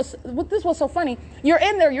what's so funny. You're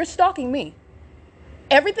in there. You're stalking me.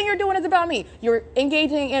 Everything you're doing is about me. You're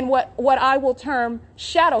engaging in what I will term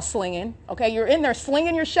shadow slinging. Okay, you're in there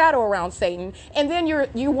slinging your shadow around, Satan, and then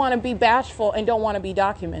you want to be bashful and don't want to be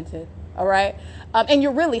documented. All right, and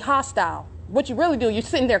you're really hostile. what you really do, you're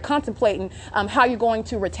sitting there contemplating how you're going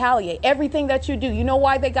to retaliate. Everything that you do, you know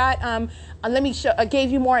why they got, let me show, I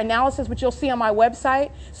gave you more analysis, which you'll see on my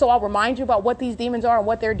website. So I'll remind you about what these demons are and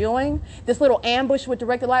what they're doing. This little ambush with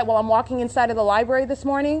directed light while I'm walking inside of the library this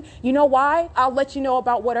morning. You know why? I'll let you know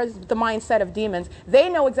about what is the mindset of demons. They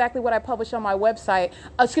know exactly what I publish on my website,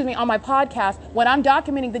 on my podcast, when I'm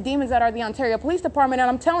documenting the demons that are the Ontario Police Department, and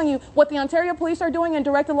I'm telling you what the Ontario Police are doing in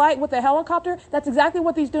directed light with the helicopter. That's exactly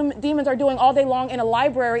what these demons are doing all day long in a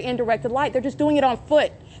library in directed light. They're just doing it on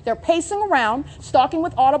foot. They're pacing around, stalking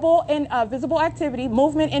with audible and visible activity.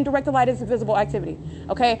 Movement in directed light is visible activity.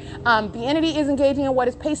 Okay? The entity is engaging in what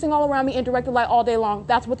is pacing all around me in directed light all day long.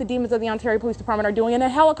 That's what the demons of the Ontario Police Department are doing in a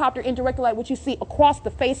helicopter in directed light, which you see across the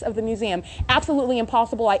face of the museum. Absolutely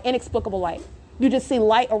impossible light, inexplicable light. You just see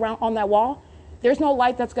light around on that wall. There's no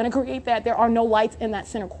light that's going to create that. There are no lights in that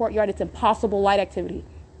center courtyard. It's impossible light activity.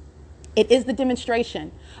 It is the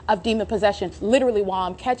demonstration of demon possession, literally while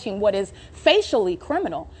I'm catching what is facially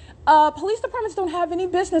criminal. Police departments don't have any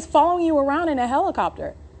business following you around in a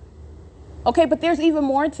helicopter. Okay, but there's even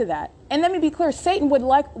more to that. And let me be clear, Satan would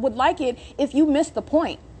like it if you miss the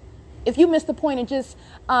point. If you miss the point and just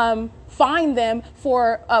fine them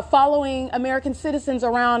for following American citizens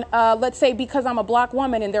around, let's say because I'm a black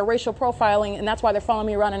woman and they're racial profiling and that's why they're following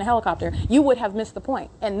me around in a helicopter, you would have missed the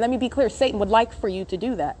point. And let me be clear, Satan would like for you to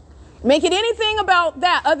do that. Make it anything about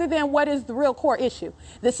that other than what is the real core issue.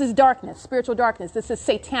 This is darkness, spiritual darkness. This is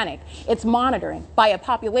satanic. It's monitoring by a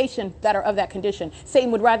population that are of that condition. Satan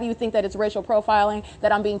would rather you think that it's racial profiling,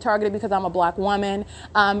 that I'm being targeted because I'm a black woman,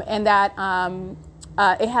 and that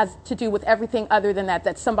it has to do with everything other than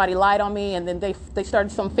that somebody lied on me and then they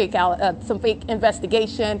started some fake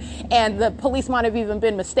investigation, and the police might have even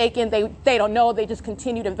been mistaken. They don't know. They just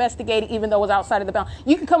continued investigating even though it was outside of the bound.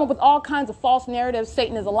 You can come up with all kinds of false narratives.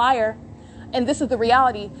 Satan is a liar. And this is the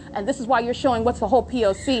reality. And this is why you're showing what's the whole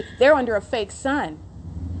POC. They're under a fake sun.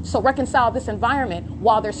 So reconcile this environment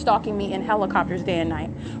while they're stalking me in helicopters day and night.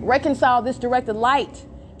 Reconcile this directed light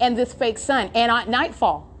and this fake sun. And at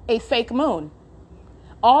nightfall, a fake moon.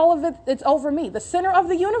 All of it, it's over me. The center of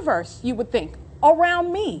the universe, you would think,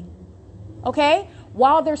 around me. Okay?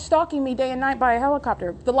 While they're stalking me day and night by a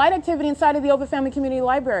helicopter. The light activity inside of the Ovid Family Community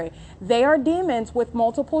Library. They are demons with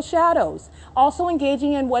multiple shadows. Also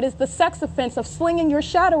engaging in what is the sex offense of slinging your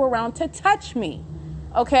shadow around to touch me.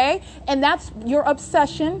 Okay? And that's your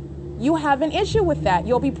obsession. You have an issue with that.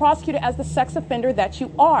 You'll be prosecuted as the sex offender that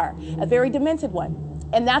you are. A very demented one.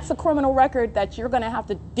 And that's a criminal record that you're going to have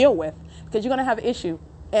to deal with, because you're going to have an issue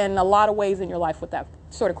in a lot of ways in your life with that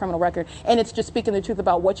sort of criminal record. And it's just speaking the truth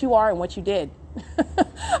about what you are and what you did.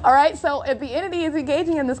 All right. So if the entity is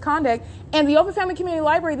engaging in this conduct, and the Ovid Family Community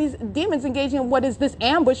Library, these demons engaging in what is this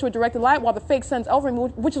ambush with directed light while the fake sun's over me,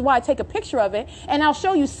 which is why I take a picture of it. And I'll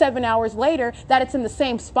show you 7 hours later that it's in the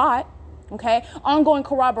same spot. Okay, ongoing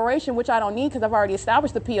corroboration, which I don't need because I've already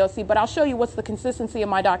established the POC, but I'll show you what's the consistency of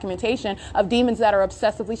my documentation of demons that are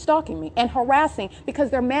obsessively stalking me and harassing because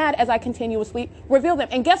they're mad as I continuously reveal them.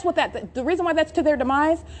 And guess what? The reason why that's to their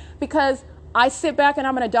demise, because I sit back and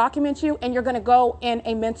I'm going to document you, and you're going to go in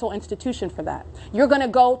a mental institution for that. You're going to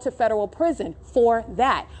go to federal prison for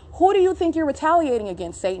that. Who do you think you're retaliating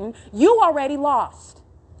against, Satan? You already lost.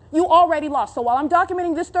 You already lost. So while I'm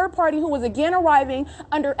documenting this third party who was again arriving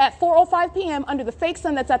at 4:05 p.m. under the fake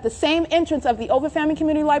sun that's at the same entrance of the Ovid Family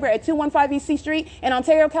Community Library at 215 East C Street in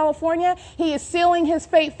Ontario, California, he is sealing his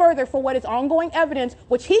fate further for what is ongoing evidence,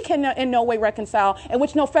 which he can in no way reconcile, and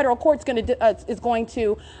which no federal court is going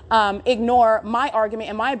to ignore my argument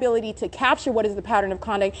and my ability to capture what is the pattern of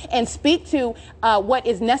conduct and speak to what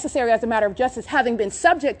is necessary as a matter of justice, having been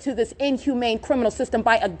subject to this inhumane criminal system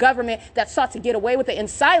by a government that sought to get away with it and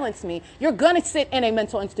silence me. You're going to sit in a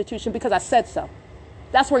mental institution because I said so.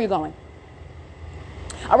 That's where you're going.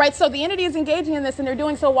 All right, so the entity is engaging in this, and they're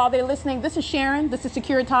doing so while they're listening. This is Sharon. This is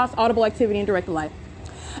Securitas, Audible Activity, and Directed Light.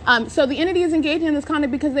 So the entity is engaging in this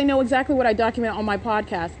conduct because they know exactly what I document on my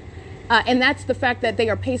podcast. And that's the fact that they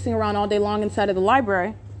are pacing around all day long inside of the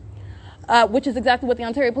library, which is exactly what the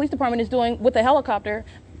Ontario Police Department is doing with the helicopter.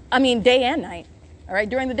 I mean, day and night. All right,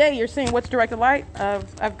 during the day, you're seeing what's directed light.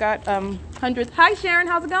 I've got hundreds. Hi, Sharon.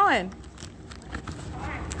 How's it going?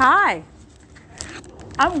 Hi.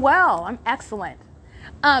 I'm well. I'm excellent.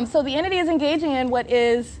 So the entity is engaging in what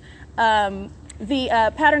is the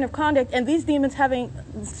pattern of conduct, and these demons having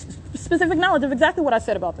specific knowledge of exactly what I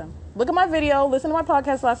said about them. Look at my video, listen to my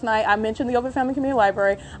podcast last night. I mentioned the Open Family Community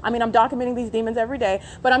Library. I mean, I'm documenting these demons every day,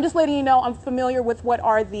 but I'm just letting you know I'm familiar with what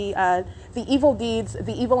are the evil deeds,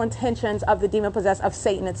 the evil intentions of the demon-possessed, of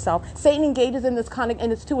Satan itself. Satan engages in this conduct,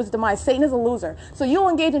 and it's to his demise. Satan is a loser. So you'll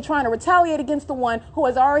engage in trying to retaliate against the one who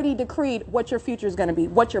has already decreed what your future is going to be,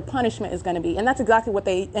 what your punishment is going to be. And that's exactly what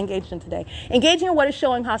they engaged in today. Engaging in what is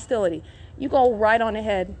showing hostility. You go right on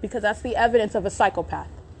ahead, because that's the evidence of a psychopath.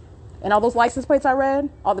 And all those license plates I read,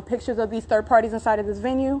 all the pictures of these third parties inside of this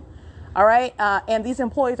venue, all right? And these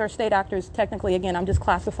employees are state actors. Technically, again, I'm just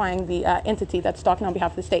classifying the entity that's stalking on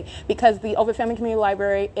behalf of the state, because the Open Family Community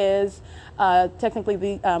Library is technically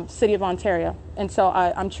the city of Ontario. And so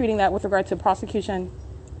I'm treating that with regard to prosecution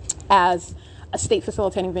as a state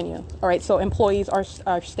facilitating venue. All right, so employees are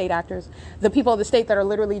state actors. The people of the state that are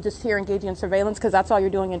literally just here engaging in surveillance, because that's all you're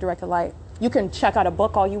doing in direct light. You can check out a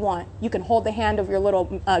book all you want. You can hold the hand of your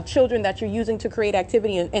little children that you're using to create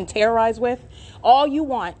activity and terrorize with, all you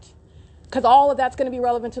want, because all of that's going to be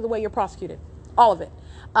relevant to the way you're prosecuted, all of it.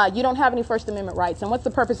 You don't have any First Amendment rights. And what's the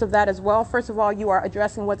purpose of that as well? First of all, you are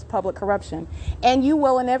addressing what's public corruption. And you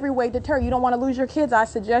will in every way deter. You don't want to lose your kids. I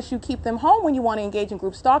suggest you keep them home when you want to engage in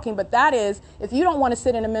group stalking. But that is, if you don't want to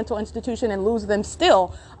sit in a mental institution and lose them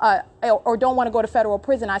still, or don't want to go to federal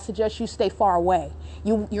prison, I suggest you stay far away.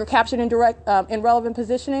 You're captured in irrelevant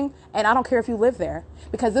positioning, and I don't care if you live there,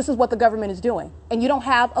 because this is what the government is doing. And you don't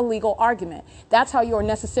have a legal argument. That's how you're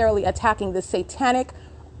necessarily attacking this satanic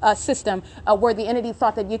system where the entity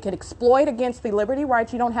thought that you could exploit against the liberty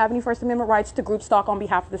rights. You don't have any First Amendment rights to group stalk on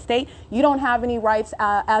behalf of the state. You don't have any rights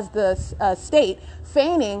as the state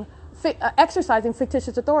exercising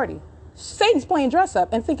fictitious authority. Satan's playing dress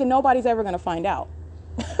up and thinking nobody's ever going to find out.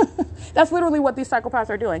 That's literally what these psychopaths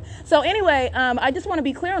are doing. So anyway, I just want to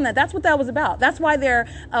be clear on that. That's what that was about. That's why they're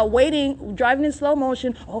waiting, driving in slow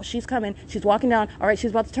motion. Oh, she's coming. She's walking down. All right,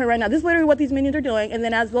 she's about to turn right now. This is literally what these minions are doing. And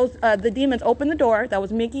then as those the demons open the door, that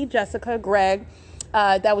was Mickey, Jessica, Greg,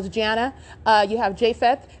 that was Jana. You have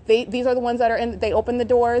Japheth. These are the ones that are in. They open the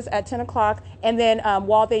doors at 10 o'clock. And then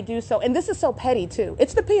while they do so, and this is so petty too.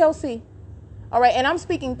 It's the POC. All right, and I'm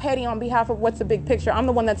speaking petty on behalf of what's the big picture. I'm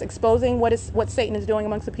the one that's exposing what Satan is doing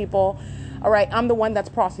amongst the people. All right, I'm the one that's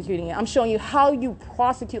prosecuting it. I'm showing you how you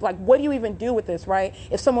prosecute. Like, what do you even do with this, right?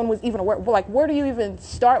 If someone was even aware, like, where do you even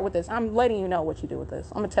start with this? I'm letting you know what you do with this.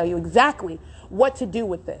 I'm gonna tell you exactly what to do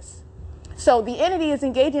with this. So the entity is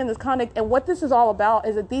engaging in this conduct, and what this is all about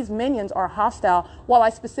is that these minions are hostile, while I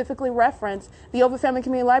specifically reference the Open Family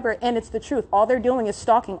Community Library, and it's the truth. All they're doing is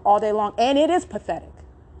stalking all day long, and it is pathetic.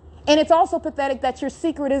 And it's also pathetic that your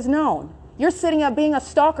secret is known. You're sitting up being a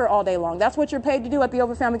stalker all day long. That's what you're paid to do at the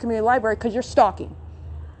Open Family Community Library, because you're stalking.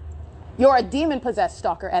 You're a demon-possessed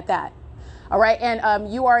stalker at that. All right,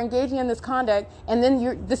 and you are engaging in this conduct, and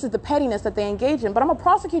then this is the pettiness that they engage in. But I'm going to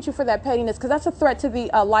prosecute you for that pettiness, because that's a threat to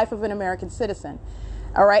the life of an American citizen.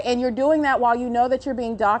 All right, and you're doing that while you know that you're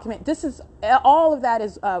being documented. This is, all of that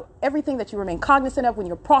is everything that you remain cognizant of when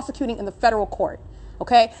you're prosecuting in the federal court.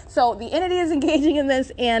 Okay, so the entity is engaging in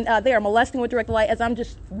this, and they are molesting with direct light as I'm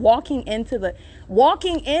just walking into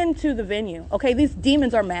the venue. Okay, these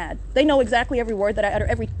demons are mad. They know exactly every word that I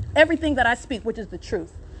utter, everything that I speak, which is the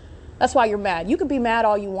truth. That's why you're mad. You can be mad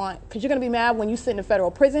all you want, because you're going to be mad when you sit in a federal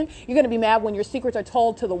prison. You're going to be mad when your secrets are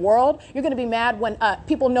told to the world. You're going to be mad when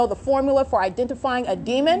people know the formula for identifying a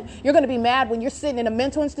demon. You're going to be mad when you're sitting in a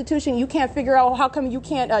mental institution. You can't figure out how come you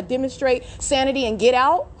can't demonstrate sanity and get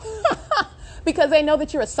out. Because they know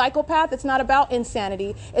that you're a psychopath. It's not about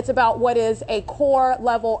insanity. It's about what is a core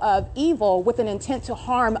level of evil with an intent to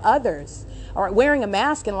harm others. All right, wearing a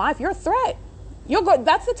mask in life, you're a threat.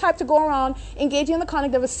 That's the type to go around engaging in the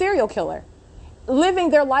conduct of a serial killer,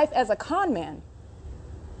 living their life as a con man.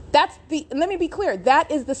 Let me be clear,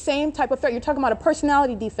 that is the same type of threat. You're talking about a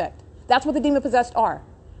personality defect. That's what the demon-possessed are.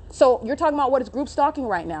 So you're talking about what is group stalking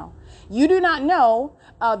right now. You do not know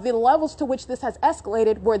the levels to which this has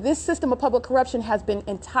escalated, where this system of public corruption has been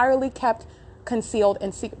entirely kept concealed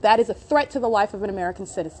and secret. That is a threat to the life of an American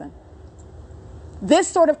citizen. This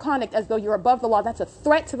sort of conduct, as though you're above the law, that's a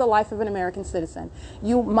threat to the life of an American citizen.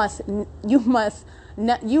 You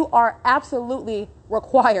are absolutely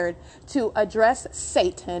required to address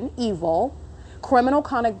Satan, evil, criminal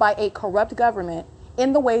conduct by a corrupt government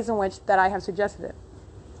in the ways in which that I have suggested it.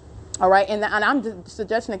 All right, and I'm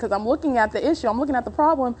suggesting it because I'm looking at the issue, I'm looking at the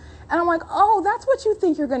problem, and I'm like, oh, that's what you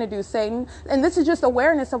think you're going to do, Satan. And this is just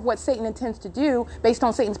awareness of what Satan intends to do based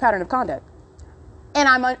on Satan's pattern of conduct. And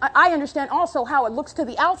I understand also how it looks to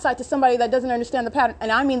the outside to somebody that doesn't understand the pattern. And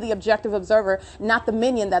I mean the objective observer, not the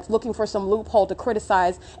minion that's looking for some loophole to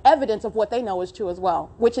criticize evidence of what they know is true as well,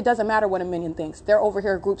 which it doesn't matter what a minion thinks. They're over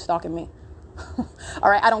here group stalking me. All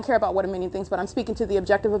right, I don't care about what a minion thinks, but I'm speaking to the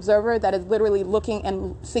objective observer that is literally looking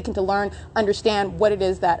and seeking to learn, understand what it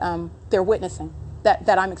is that they're witnessing,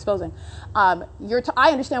 that I'm exposing. I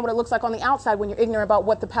understand what it looks like on the outside when you're ignorant about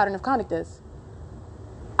what the pattern of conduct is.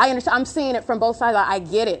 I understand. I'm seeing it from both sides. I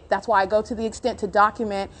get it. That's why I go to the extent to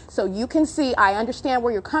document so you can see, I understand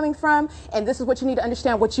where you're coming from, and this is what you need to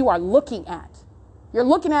understand what you are looking at. You're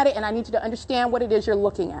looking at it, and I need you to understand what it is you're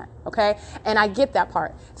looking at, okay? And I get that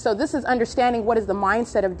part. So this is understanding what is the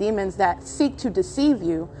mindset of demons that seek to deceive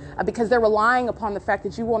you because they're relying upon the fact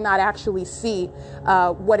that you will not actually see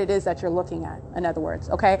what it is that you're looking at, in other words,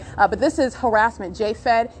 okay? But this is harassment.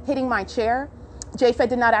 J-Fed hitting my chair. J-Fed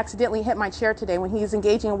did not accidentally hit my chair today when he's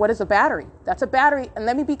engaging in what is a battery. That's a battery, and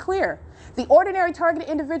let me be clear. The ordinary targeted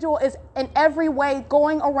individual is in every way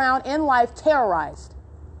going around in life terrorized.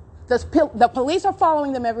 The police are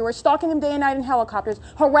following them everywhere, stalking them day and night in helicopters,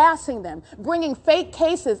 harassing them, bringing fake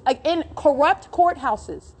cases in corrupt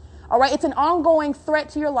courthouses. All right, it's an ongoing threat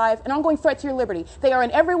to your life, an ongoing threat to your liberty. They are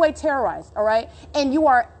in every way terrorized, all right? And you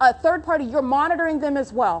are a third party, you're monitoring them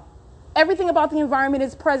as well. Everything about the environment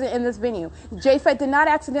is present in this venue. J-Fed did not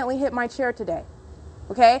accidentally hit my chair today,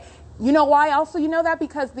 okay? You know why also you know that?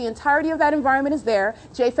 Because the entirety of that environment is there.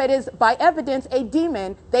 J-Fed is, by evidence, a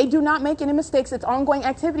demon. They do not make any mistakes. It's ongoing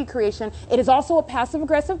activity creation. It is also a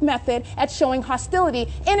passive-aggressive method at showing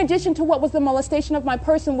hostility, in addition to what was the molestation of my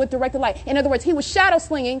person with directed light. In other words, he was shadow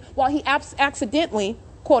slinging while he accidentally,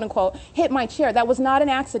 quote-unquote, hit my chair. That was not an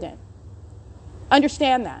accident.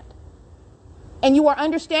 Understand that. And you are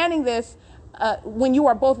understanding this when you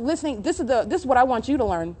are both listening. This is what I want you to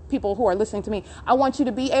learn, people who are listening to me. I want you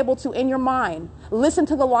to be able to, in your mind, listen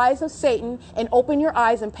to the lies of Satan and open your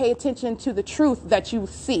eyes and pay attention to the truth that you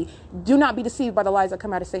see. Do not be deceived by the lies that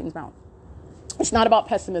come out of Satan's mouth. It's not about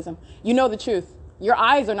pessimism. You know the truth. Your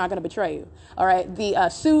eyes are not going to betray you. All right. The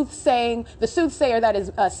soothsayer that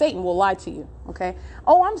is Satan will lie to you. OK.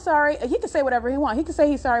 Oh, I'm sorry. He can say whatever he wants. He can say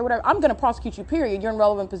he's sorry, whatever. I'm going to prosecute you, period. You're in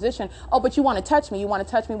relevant position. Oh, but you want to touch me. You want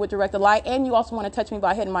to touch me with directed light. And you also want to touch me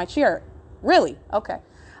by hitting my chair. Really? OK.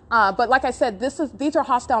 But like I said, these are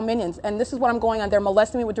hostile minions. And this is what I'm going on. They're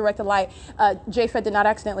molesting me with directed light. J-Fed did not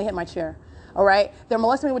accidentally hit my chair. All right. They're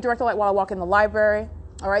molesting me with directed light while I walk in the library.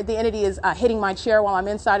 All right, the entity is hitting my chair while I'm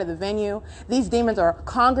inside of the venue. These demons are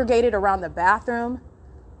congregated around the bathroom.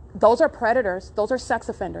 Those are predators. Those are sex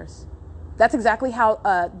offenders. That's exactly how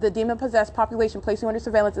the demon-possessed population placed you under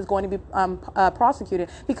surveillance is going to be prosecuted,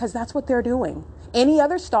 because that's what they're doing. Any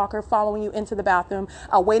other stalker following you into the bathroom,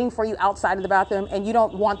 waiting for you outside of the bathroom, and you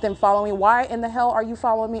don't want them following, why in the hell are you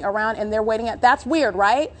following me around and they're waiting that's weird,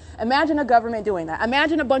 right? Imagine a government doing that.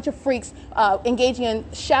 Imagine a bunch of freaks engaging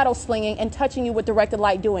in shadow slinging and touching you with directed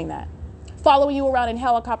light doing that. Following you around in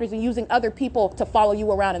helicopters and using other people to follow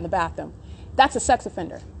you around in the bathroom. That's a sex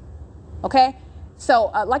offender, okay?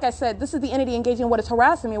 So, like I said, this is the entity engaging in what is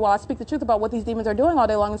harassing me while I speak the truth about what these demons are doing all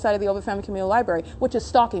day long inside of the Ovid Family Communal Library, which is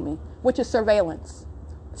stalking me, which is surveillance.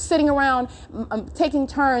 Sitting around, taking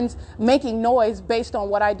turns, making noise based on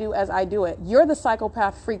what I do as I do it. You're the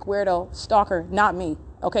psychopath, freak, weirdo, stalker, not me.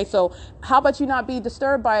 Okay, so how about you not be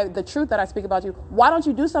disturbed by the truth that I speak about you? Why don't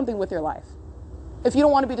you do something with your life? If you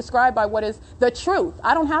don't want to be described by what is the truth,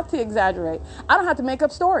 I don't have to exaggerate. I don't have to make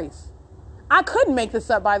up stories. I couldn't make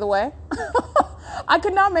this up, by the way. I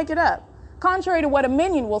could not make it up. Contrary to what a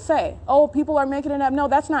minion will say. Oh, people are making it up. No,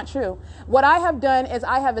 that's not true. What I have done is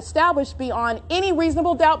I have established beyond any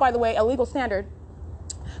reasonable doubt, by the way, a legal standard.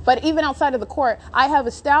 But even outside of the court, I have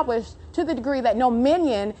established to the degree that no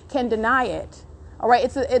minion can deny it. All right,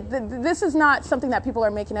 this is not something that people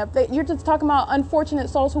are making up. You're just talking about unfortunate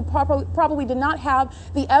souls who probably did not have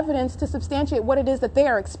the evidence to substantiate what it is that they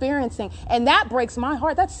are experiencing. And that breaks my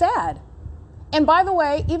heart. That's sad. And by the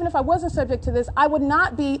way, even if I wasn't subject to this, I would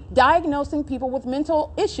not be diagnosing people with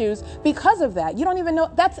mental issues because of that. You don't even know.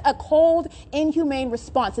 That's a cold, inhumane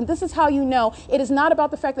response. And this is how you know it is not about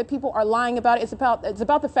the fact that people are lying about it. It's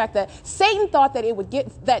about the fact that Satan thought that it would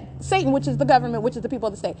that Satan, which is the government, which is the people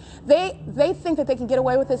of the state, they think that they can get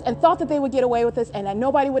away with this and thought that they would get away with this and that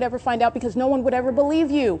nobody would ever find out because no one would ever believe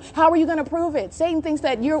you. How are you going to prove it? Satan thinks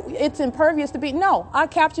that it's impervious to be. No, I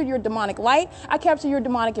captured your demonic light. I captured your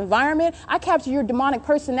demonic environment. I captured your demonic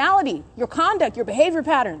personality, your conduct, your behavior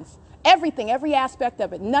patterns, everything, every aspect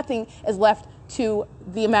of it. Nothing is left to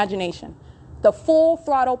the imagination. The full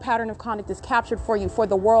throttle pattern of conduct is captured for you, for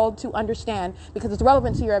the world to understand, because it's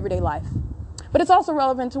relevant to your everyday life. But it's also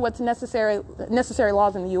relevant to what's necessary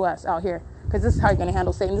laws in the U.S. out here. because this is how you're going to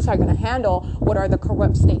handle Satan. This is how you're going to handle what are the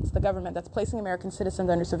corrupt states, the government that's placing American citizens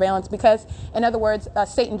under surveillance. Because, in other words,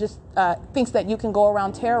 Satan just thinks that you can go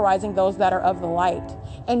around terrorizing those that are of the light,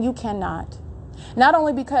 and you cannot. Not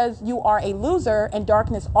only because you are a loser and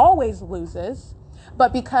darkness always loses,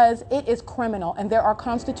 but because it is criminal and there are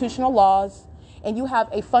constitutional laws and you have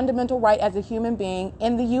a fundamental right as a human being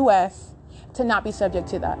in the U.S. to not be subject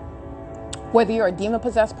to that, whether you're a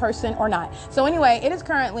demon-possessed person or not. So anyway, it is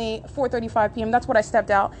currently 4:35 p.m. That's what I stepped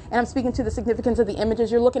out, and I'm speaking to the significance of the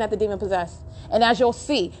images. You're looking at the demon-possessed. And as you'll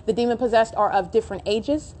see, the demon-possessed are of different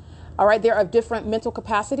ages, all right? They're of different mental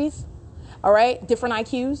capacities, all right? Different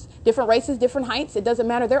IQs, different races, different heights. It doesn't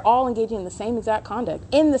matter. They're all engaging in the same exact conduct,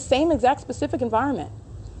 in the same exact specific environment.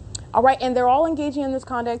 All right, and they're all engaging in this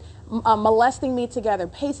conduct, molesting me together,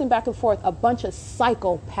 pacing back and forth, a bunch of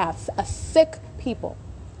psychopaths, a sick people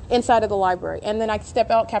inside of the library. And then I step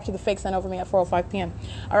out, capture the fake sent over me at 4:05 p.m.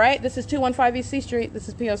 All right, this is 215 East C Street. This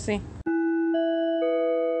is POC.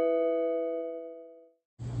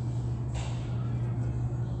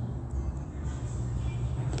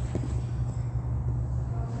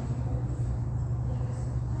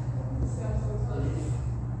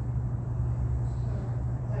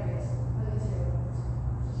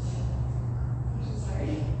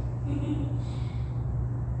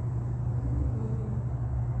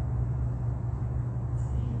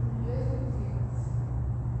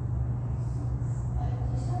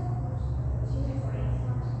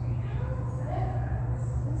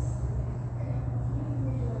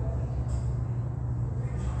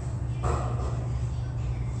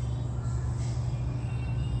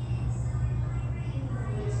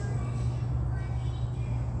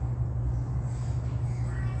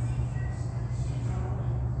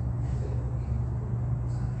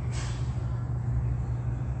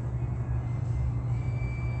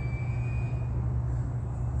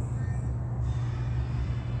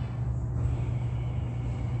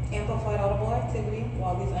 Amplified audible activity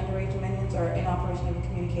while these underage minions are in operation of a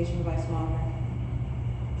communication device monitoring.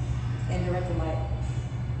 Indirect light.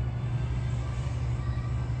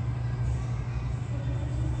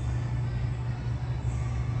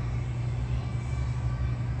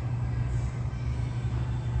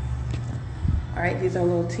 All right, these are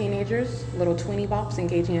little teenagers, little tweenie bops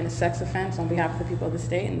engaging in a sex offense on behalf of the people of the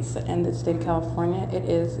state and the state of California. It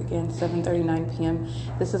is, again, 7:39 p.m.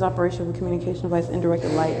 This is operation of a communication device,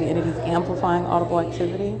 indirected light. The entity is amplifying audible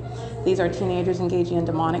activity. These are teenagers engaging in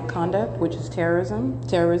demonic conduct, which is terrorism.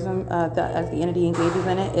 Terrorism, as the entity engages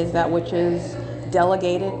in it, is that which is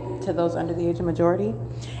delegated to those under the age of majority.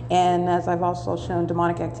 And as I've also shown,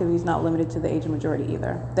 demonic activity is not limited to the age of majority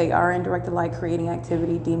either. They are in directed light creating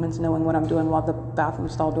activity, demons knowing what I'm doing while the bathroom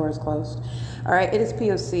stall door is closed. All right, it is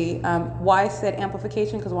POC. Why I said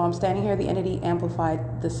amplification? Because while I'm standing here, the entity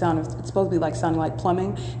amplified the sound. It's supposed to be like sounding like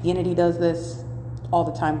plumbing. The entity does this all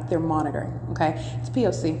the time. They're monitoring, okay? It's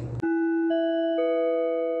POC.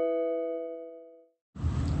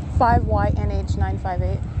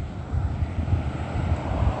 5YNH958.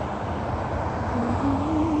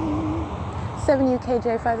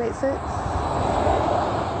 7UKJ586,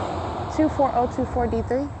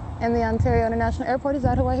 24024D3, and the Ontario International Airport. Is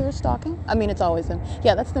that who I hear stalking? I mean, it's always them.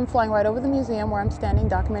 Yeah, that's them flying right over the museum where I'm standing,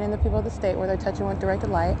 documenting the people of the state where they're touching with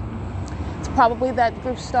directed light. It's probably that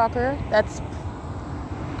group stalker.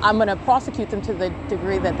 I'm going to prosecute them to the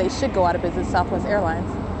degree that they should go out of business, Southwest Airlines.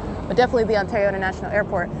 But definitely the Ontario International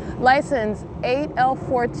Airport. License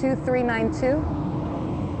 8L42392.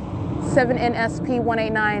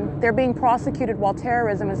 7NSP189. They're being prosecuted while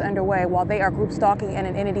terrorism is underway, while they are group stalking and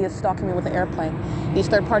an entity is stalking me with an airplane. These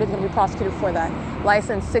third parties are going to be prosecuted for that.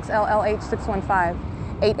 License 6LLH615,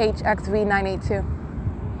 8HXV982.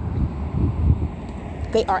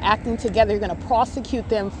 They are acting together. You're going to prosecute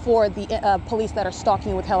them for the police that are stalking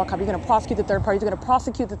you with helicopter. You're going to prosecute the third parties. You're going to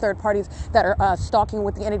prosecute the third parties that are stalking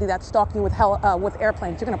with the entity that's stalking with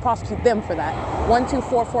airplanes. You're going to prosecute them for that.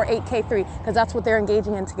 12448K3, because that's what they're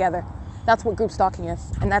engaging in together. That's what group stalking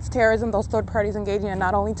is. And that's terrorism. Those third parties engaging in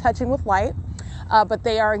not only touching with light, but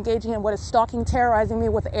they are engaging in what is stalking, terrorizing me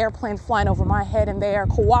with airplanes flying over my head, and they are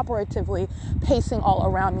cooperatively pacing all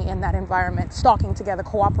around me in that environment, stalking together,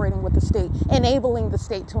 cooperating with the state, enabling the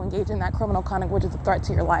state to engage in that criminal conduct, which is a threat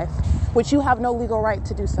to your life, which you have no legal right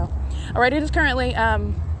to do so. All right, it is currently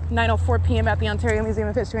 9:04 p.m. at the Ontario Museum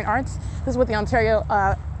of History and Arts. This is what the Ontario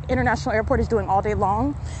International Airport is doing all day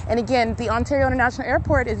long. And again, the Ontario International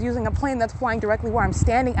Airport is using a plane that's flying directly where I'm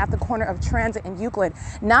standing at the corner of Transit and Euclid,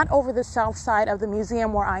 not over the south side of the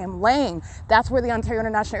museum where I am laying. That's where the Ontario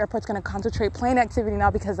International Airport is going to concentrate plane activity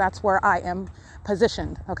now, because that's where I am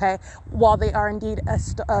positioned, okay, while they are indeed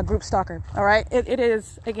a group stalker. All right, it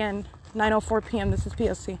is, again, 9:04 p.m. This is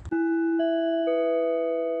POC.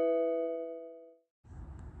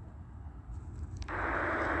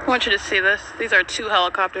 I want you to see this. These are 2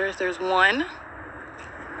 helicopters. There's one.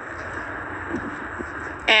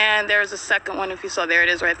 And there's a second one, if you saw. There it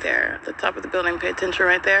is right there at the top of the building. Pay attention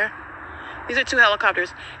right there. These are 2 helicopters.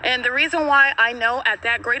 And the reason why I know at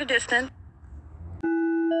that great a distance.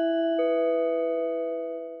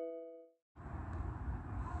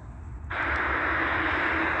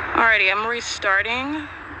 Alrighty, I'm restarting.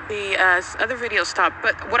 The other video stopped,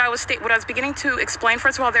 but what I was beginning to explain,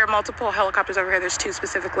 first of all, there are multiple helicopters over here. There's 2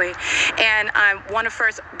 specifically, and I want to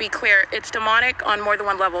first be clear, it's demonic on more than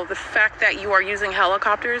one level. The fact that you are using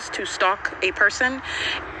helicopters to stalk a person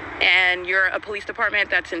and you're a police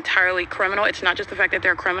department, that's entirely criminal. It's not just the fact that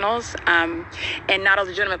they're criminals and not a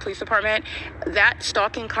legitimate police department. That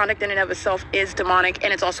stalking conduct in and of itself is demonic,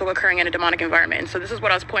 and it's also occurring in a demonic environment. And so this is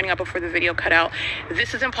what I was pointing out before the video cut out.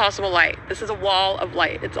 This is impossible light. This is a wall of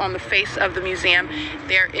light. It's on the face of the museum.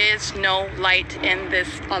 There is no light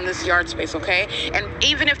on this yard space, okay? And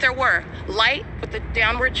even if there were, light with the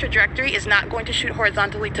downward trajectory is not going to shoot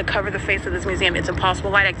horizontally to cover the face of this museum. It's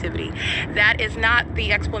impossible light activity. That is not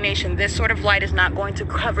the explanation. This sort of light is not going to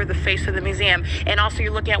cover the face of the museum. And also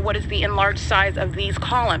you're looking at what is the enlarged size of these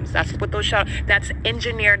columns. That's what those show. That's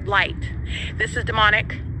engineered light. This is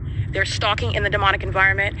demonic. They're stalking in the demonic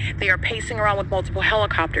environment. They are pacing around with multiple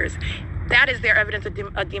helicopters. That is their evidence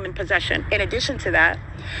of demon possession. In addition to that,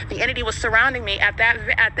 the entity was surrounding me at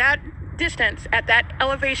that distance, at that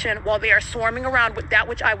elevation, while they are swarming around with that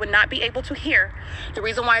which I would not be able to hear. The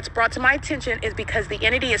reason why it's brought to my attention is because the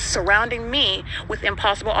entity is surrounding me with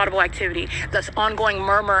impossible audible activity. This ongoing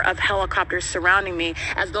murmur of helicopters surrounding me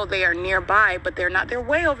as though they are nearby, but they're not. They're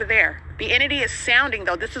way over there. The entity is sounding,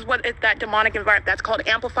 though. This is what that demonic environment, that's called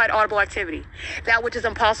amplified audible activity. That which is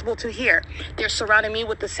impossible to hear. They're surrounding me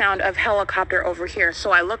with the sound of helicopter over here.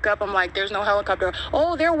 So I look up, I'm like, there's no helicopter.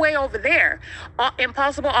 Oh, they're way over there.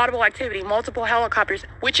 Impossible audible activity, multiple helicopters,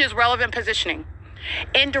 which is relevant positioning.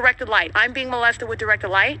 In directed light. I'm being molested with directed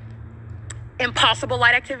light. Impossible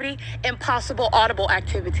light activity, impossible audible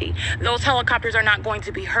activity. Those helicopters are not going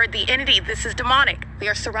to be heard. The entity, this is demonic. They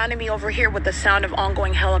are surrounding me over here with the sound of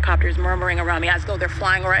ongoing helicopters murmuring around me as though they're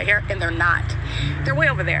flying right here, and they're not. They're way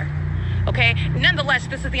over there. Okay, nonetheless,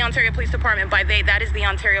 this is the Ontario Police Department. By they, that is the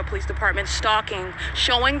Ontario Police Department stalking,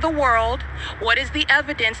 showing the world what is the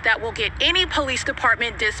evidence that will get any police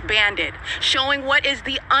department disbanded, showing what is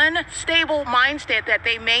the unstable mindset that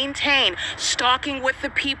they maintain, stalking with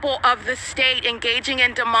the people of the state, engaging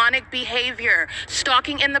in demonic behavior,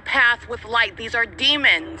 stalking in the path with light. These are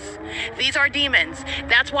demons. These are demons.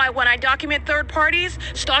 That's why when I document third parties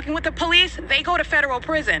stalking with the police, they go to federal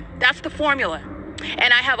prison. That's the formula.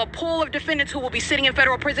 And I have a pool of defendants who will be sitting in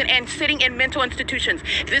federal prison and sitting in mental institutions.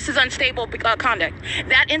 This is unstable conduct.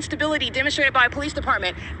 That instability demonstrated by a police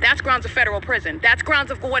department, that's grounds of federal prison. That's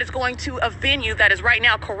grounds of what is going to a venue that is right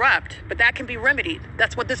now corrupt, but that can be remedied.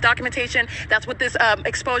 That's what this documentation, that's what this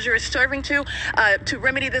exposure is serving to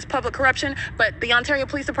remedy this public corruption. But the Ontario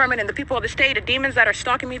Police Department and the people of the state, the demons that are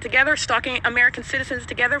stalking me together, stalking American citizens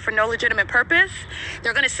together for no legitimate purpose,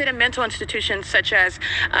 they're going to sit in mental institutions such as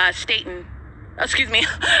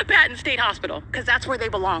Patton State Hospital, because that's where they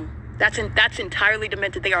belong. That's entirely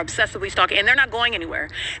demented. They are obsessively stalking, and they're not going anywhere.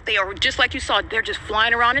 They are, just like you saw, they're just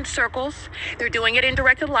flying around in circles. They're doing it in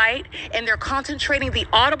directed light, and they're concentrating the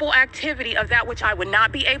audible activity of that which I would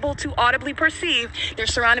not be able to audibly perceive. They're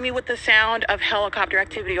surrounding me with the sound of helicopter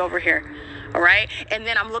activity over here. All right. And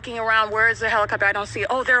then I'm looking around. Where is the helicopter? I don't see it.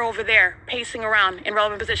 Oh, they're over there, pacing around in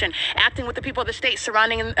relevant position, acting with the people of the state,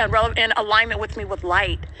 surrounding in alignment with me with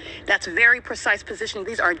light. That's very precise positioning.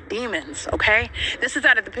 These are demons. OK, this is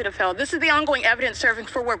out of the pit of hell. This is the ongoing evidence serving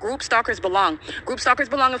for where group stalkers belong. Group stalkers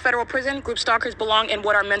belong in federal prison. Group stalkers belong in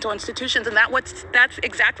what are mental institutions. And that's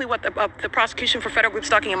exactly what the prosecution for federal group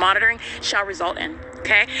stalking and monitoring shall result in.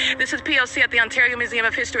 OK, this is POC at the Ontario Museum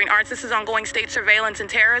of History and Arts. This is ongoing state surveillance and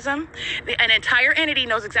terrorism. An entire entity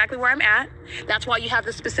knows exactly where I'm at. That's why you have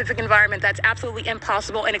this specific environment that's absolutely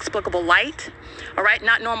impossible, inexplicable light. All right,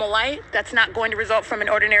 not normal light. That's not going to result from an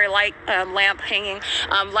ordinary light lamp hanging,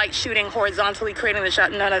 light shooting horizontally, creating the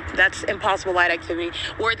shot. None of that's impossible light activity.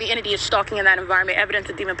 Where the entity is stalking in that environment, evidence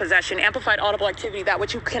of demon possession, amplified audible activity, that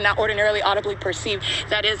which you cannot ordinarily audibly perceive.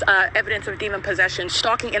 That is evidence of demon possession.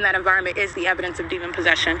 Stalking in that environment is the evidence of demon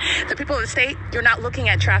possession. The people of the state, you're not looking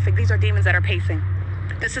at traffic. These are demons that are pacing.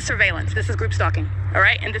 This is surveillance. This is group stalking. All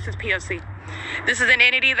right. And this is POC. This is an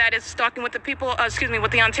entity that is stalking with the people,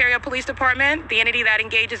 with the Ontario Police Department, the entity that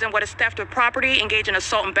engages in what is theft of property, engage in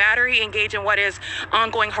assault and battery, engage in what is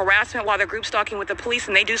ongoing harassment while they're group stalking with the police,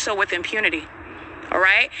 and they do so with impunity. All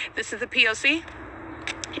right, this is the POC.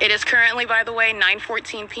 It is currently, by the way,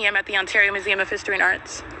 9:14 p.m. at the Ontario Museum of History and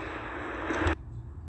Arts.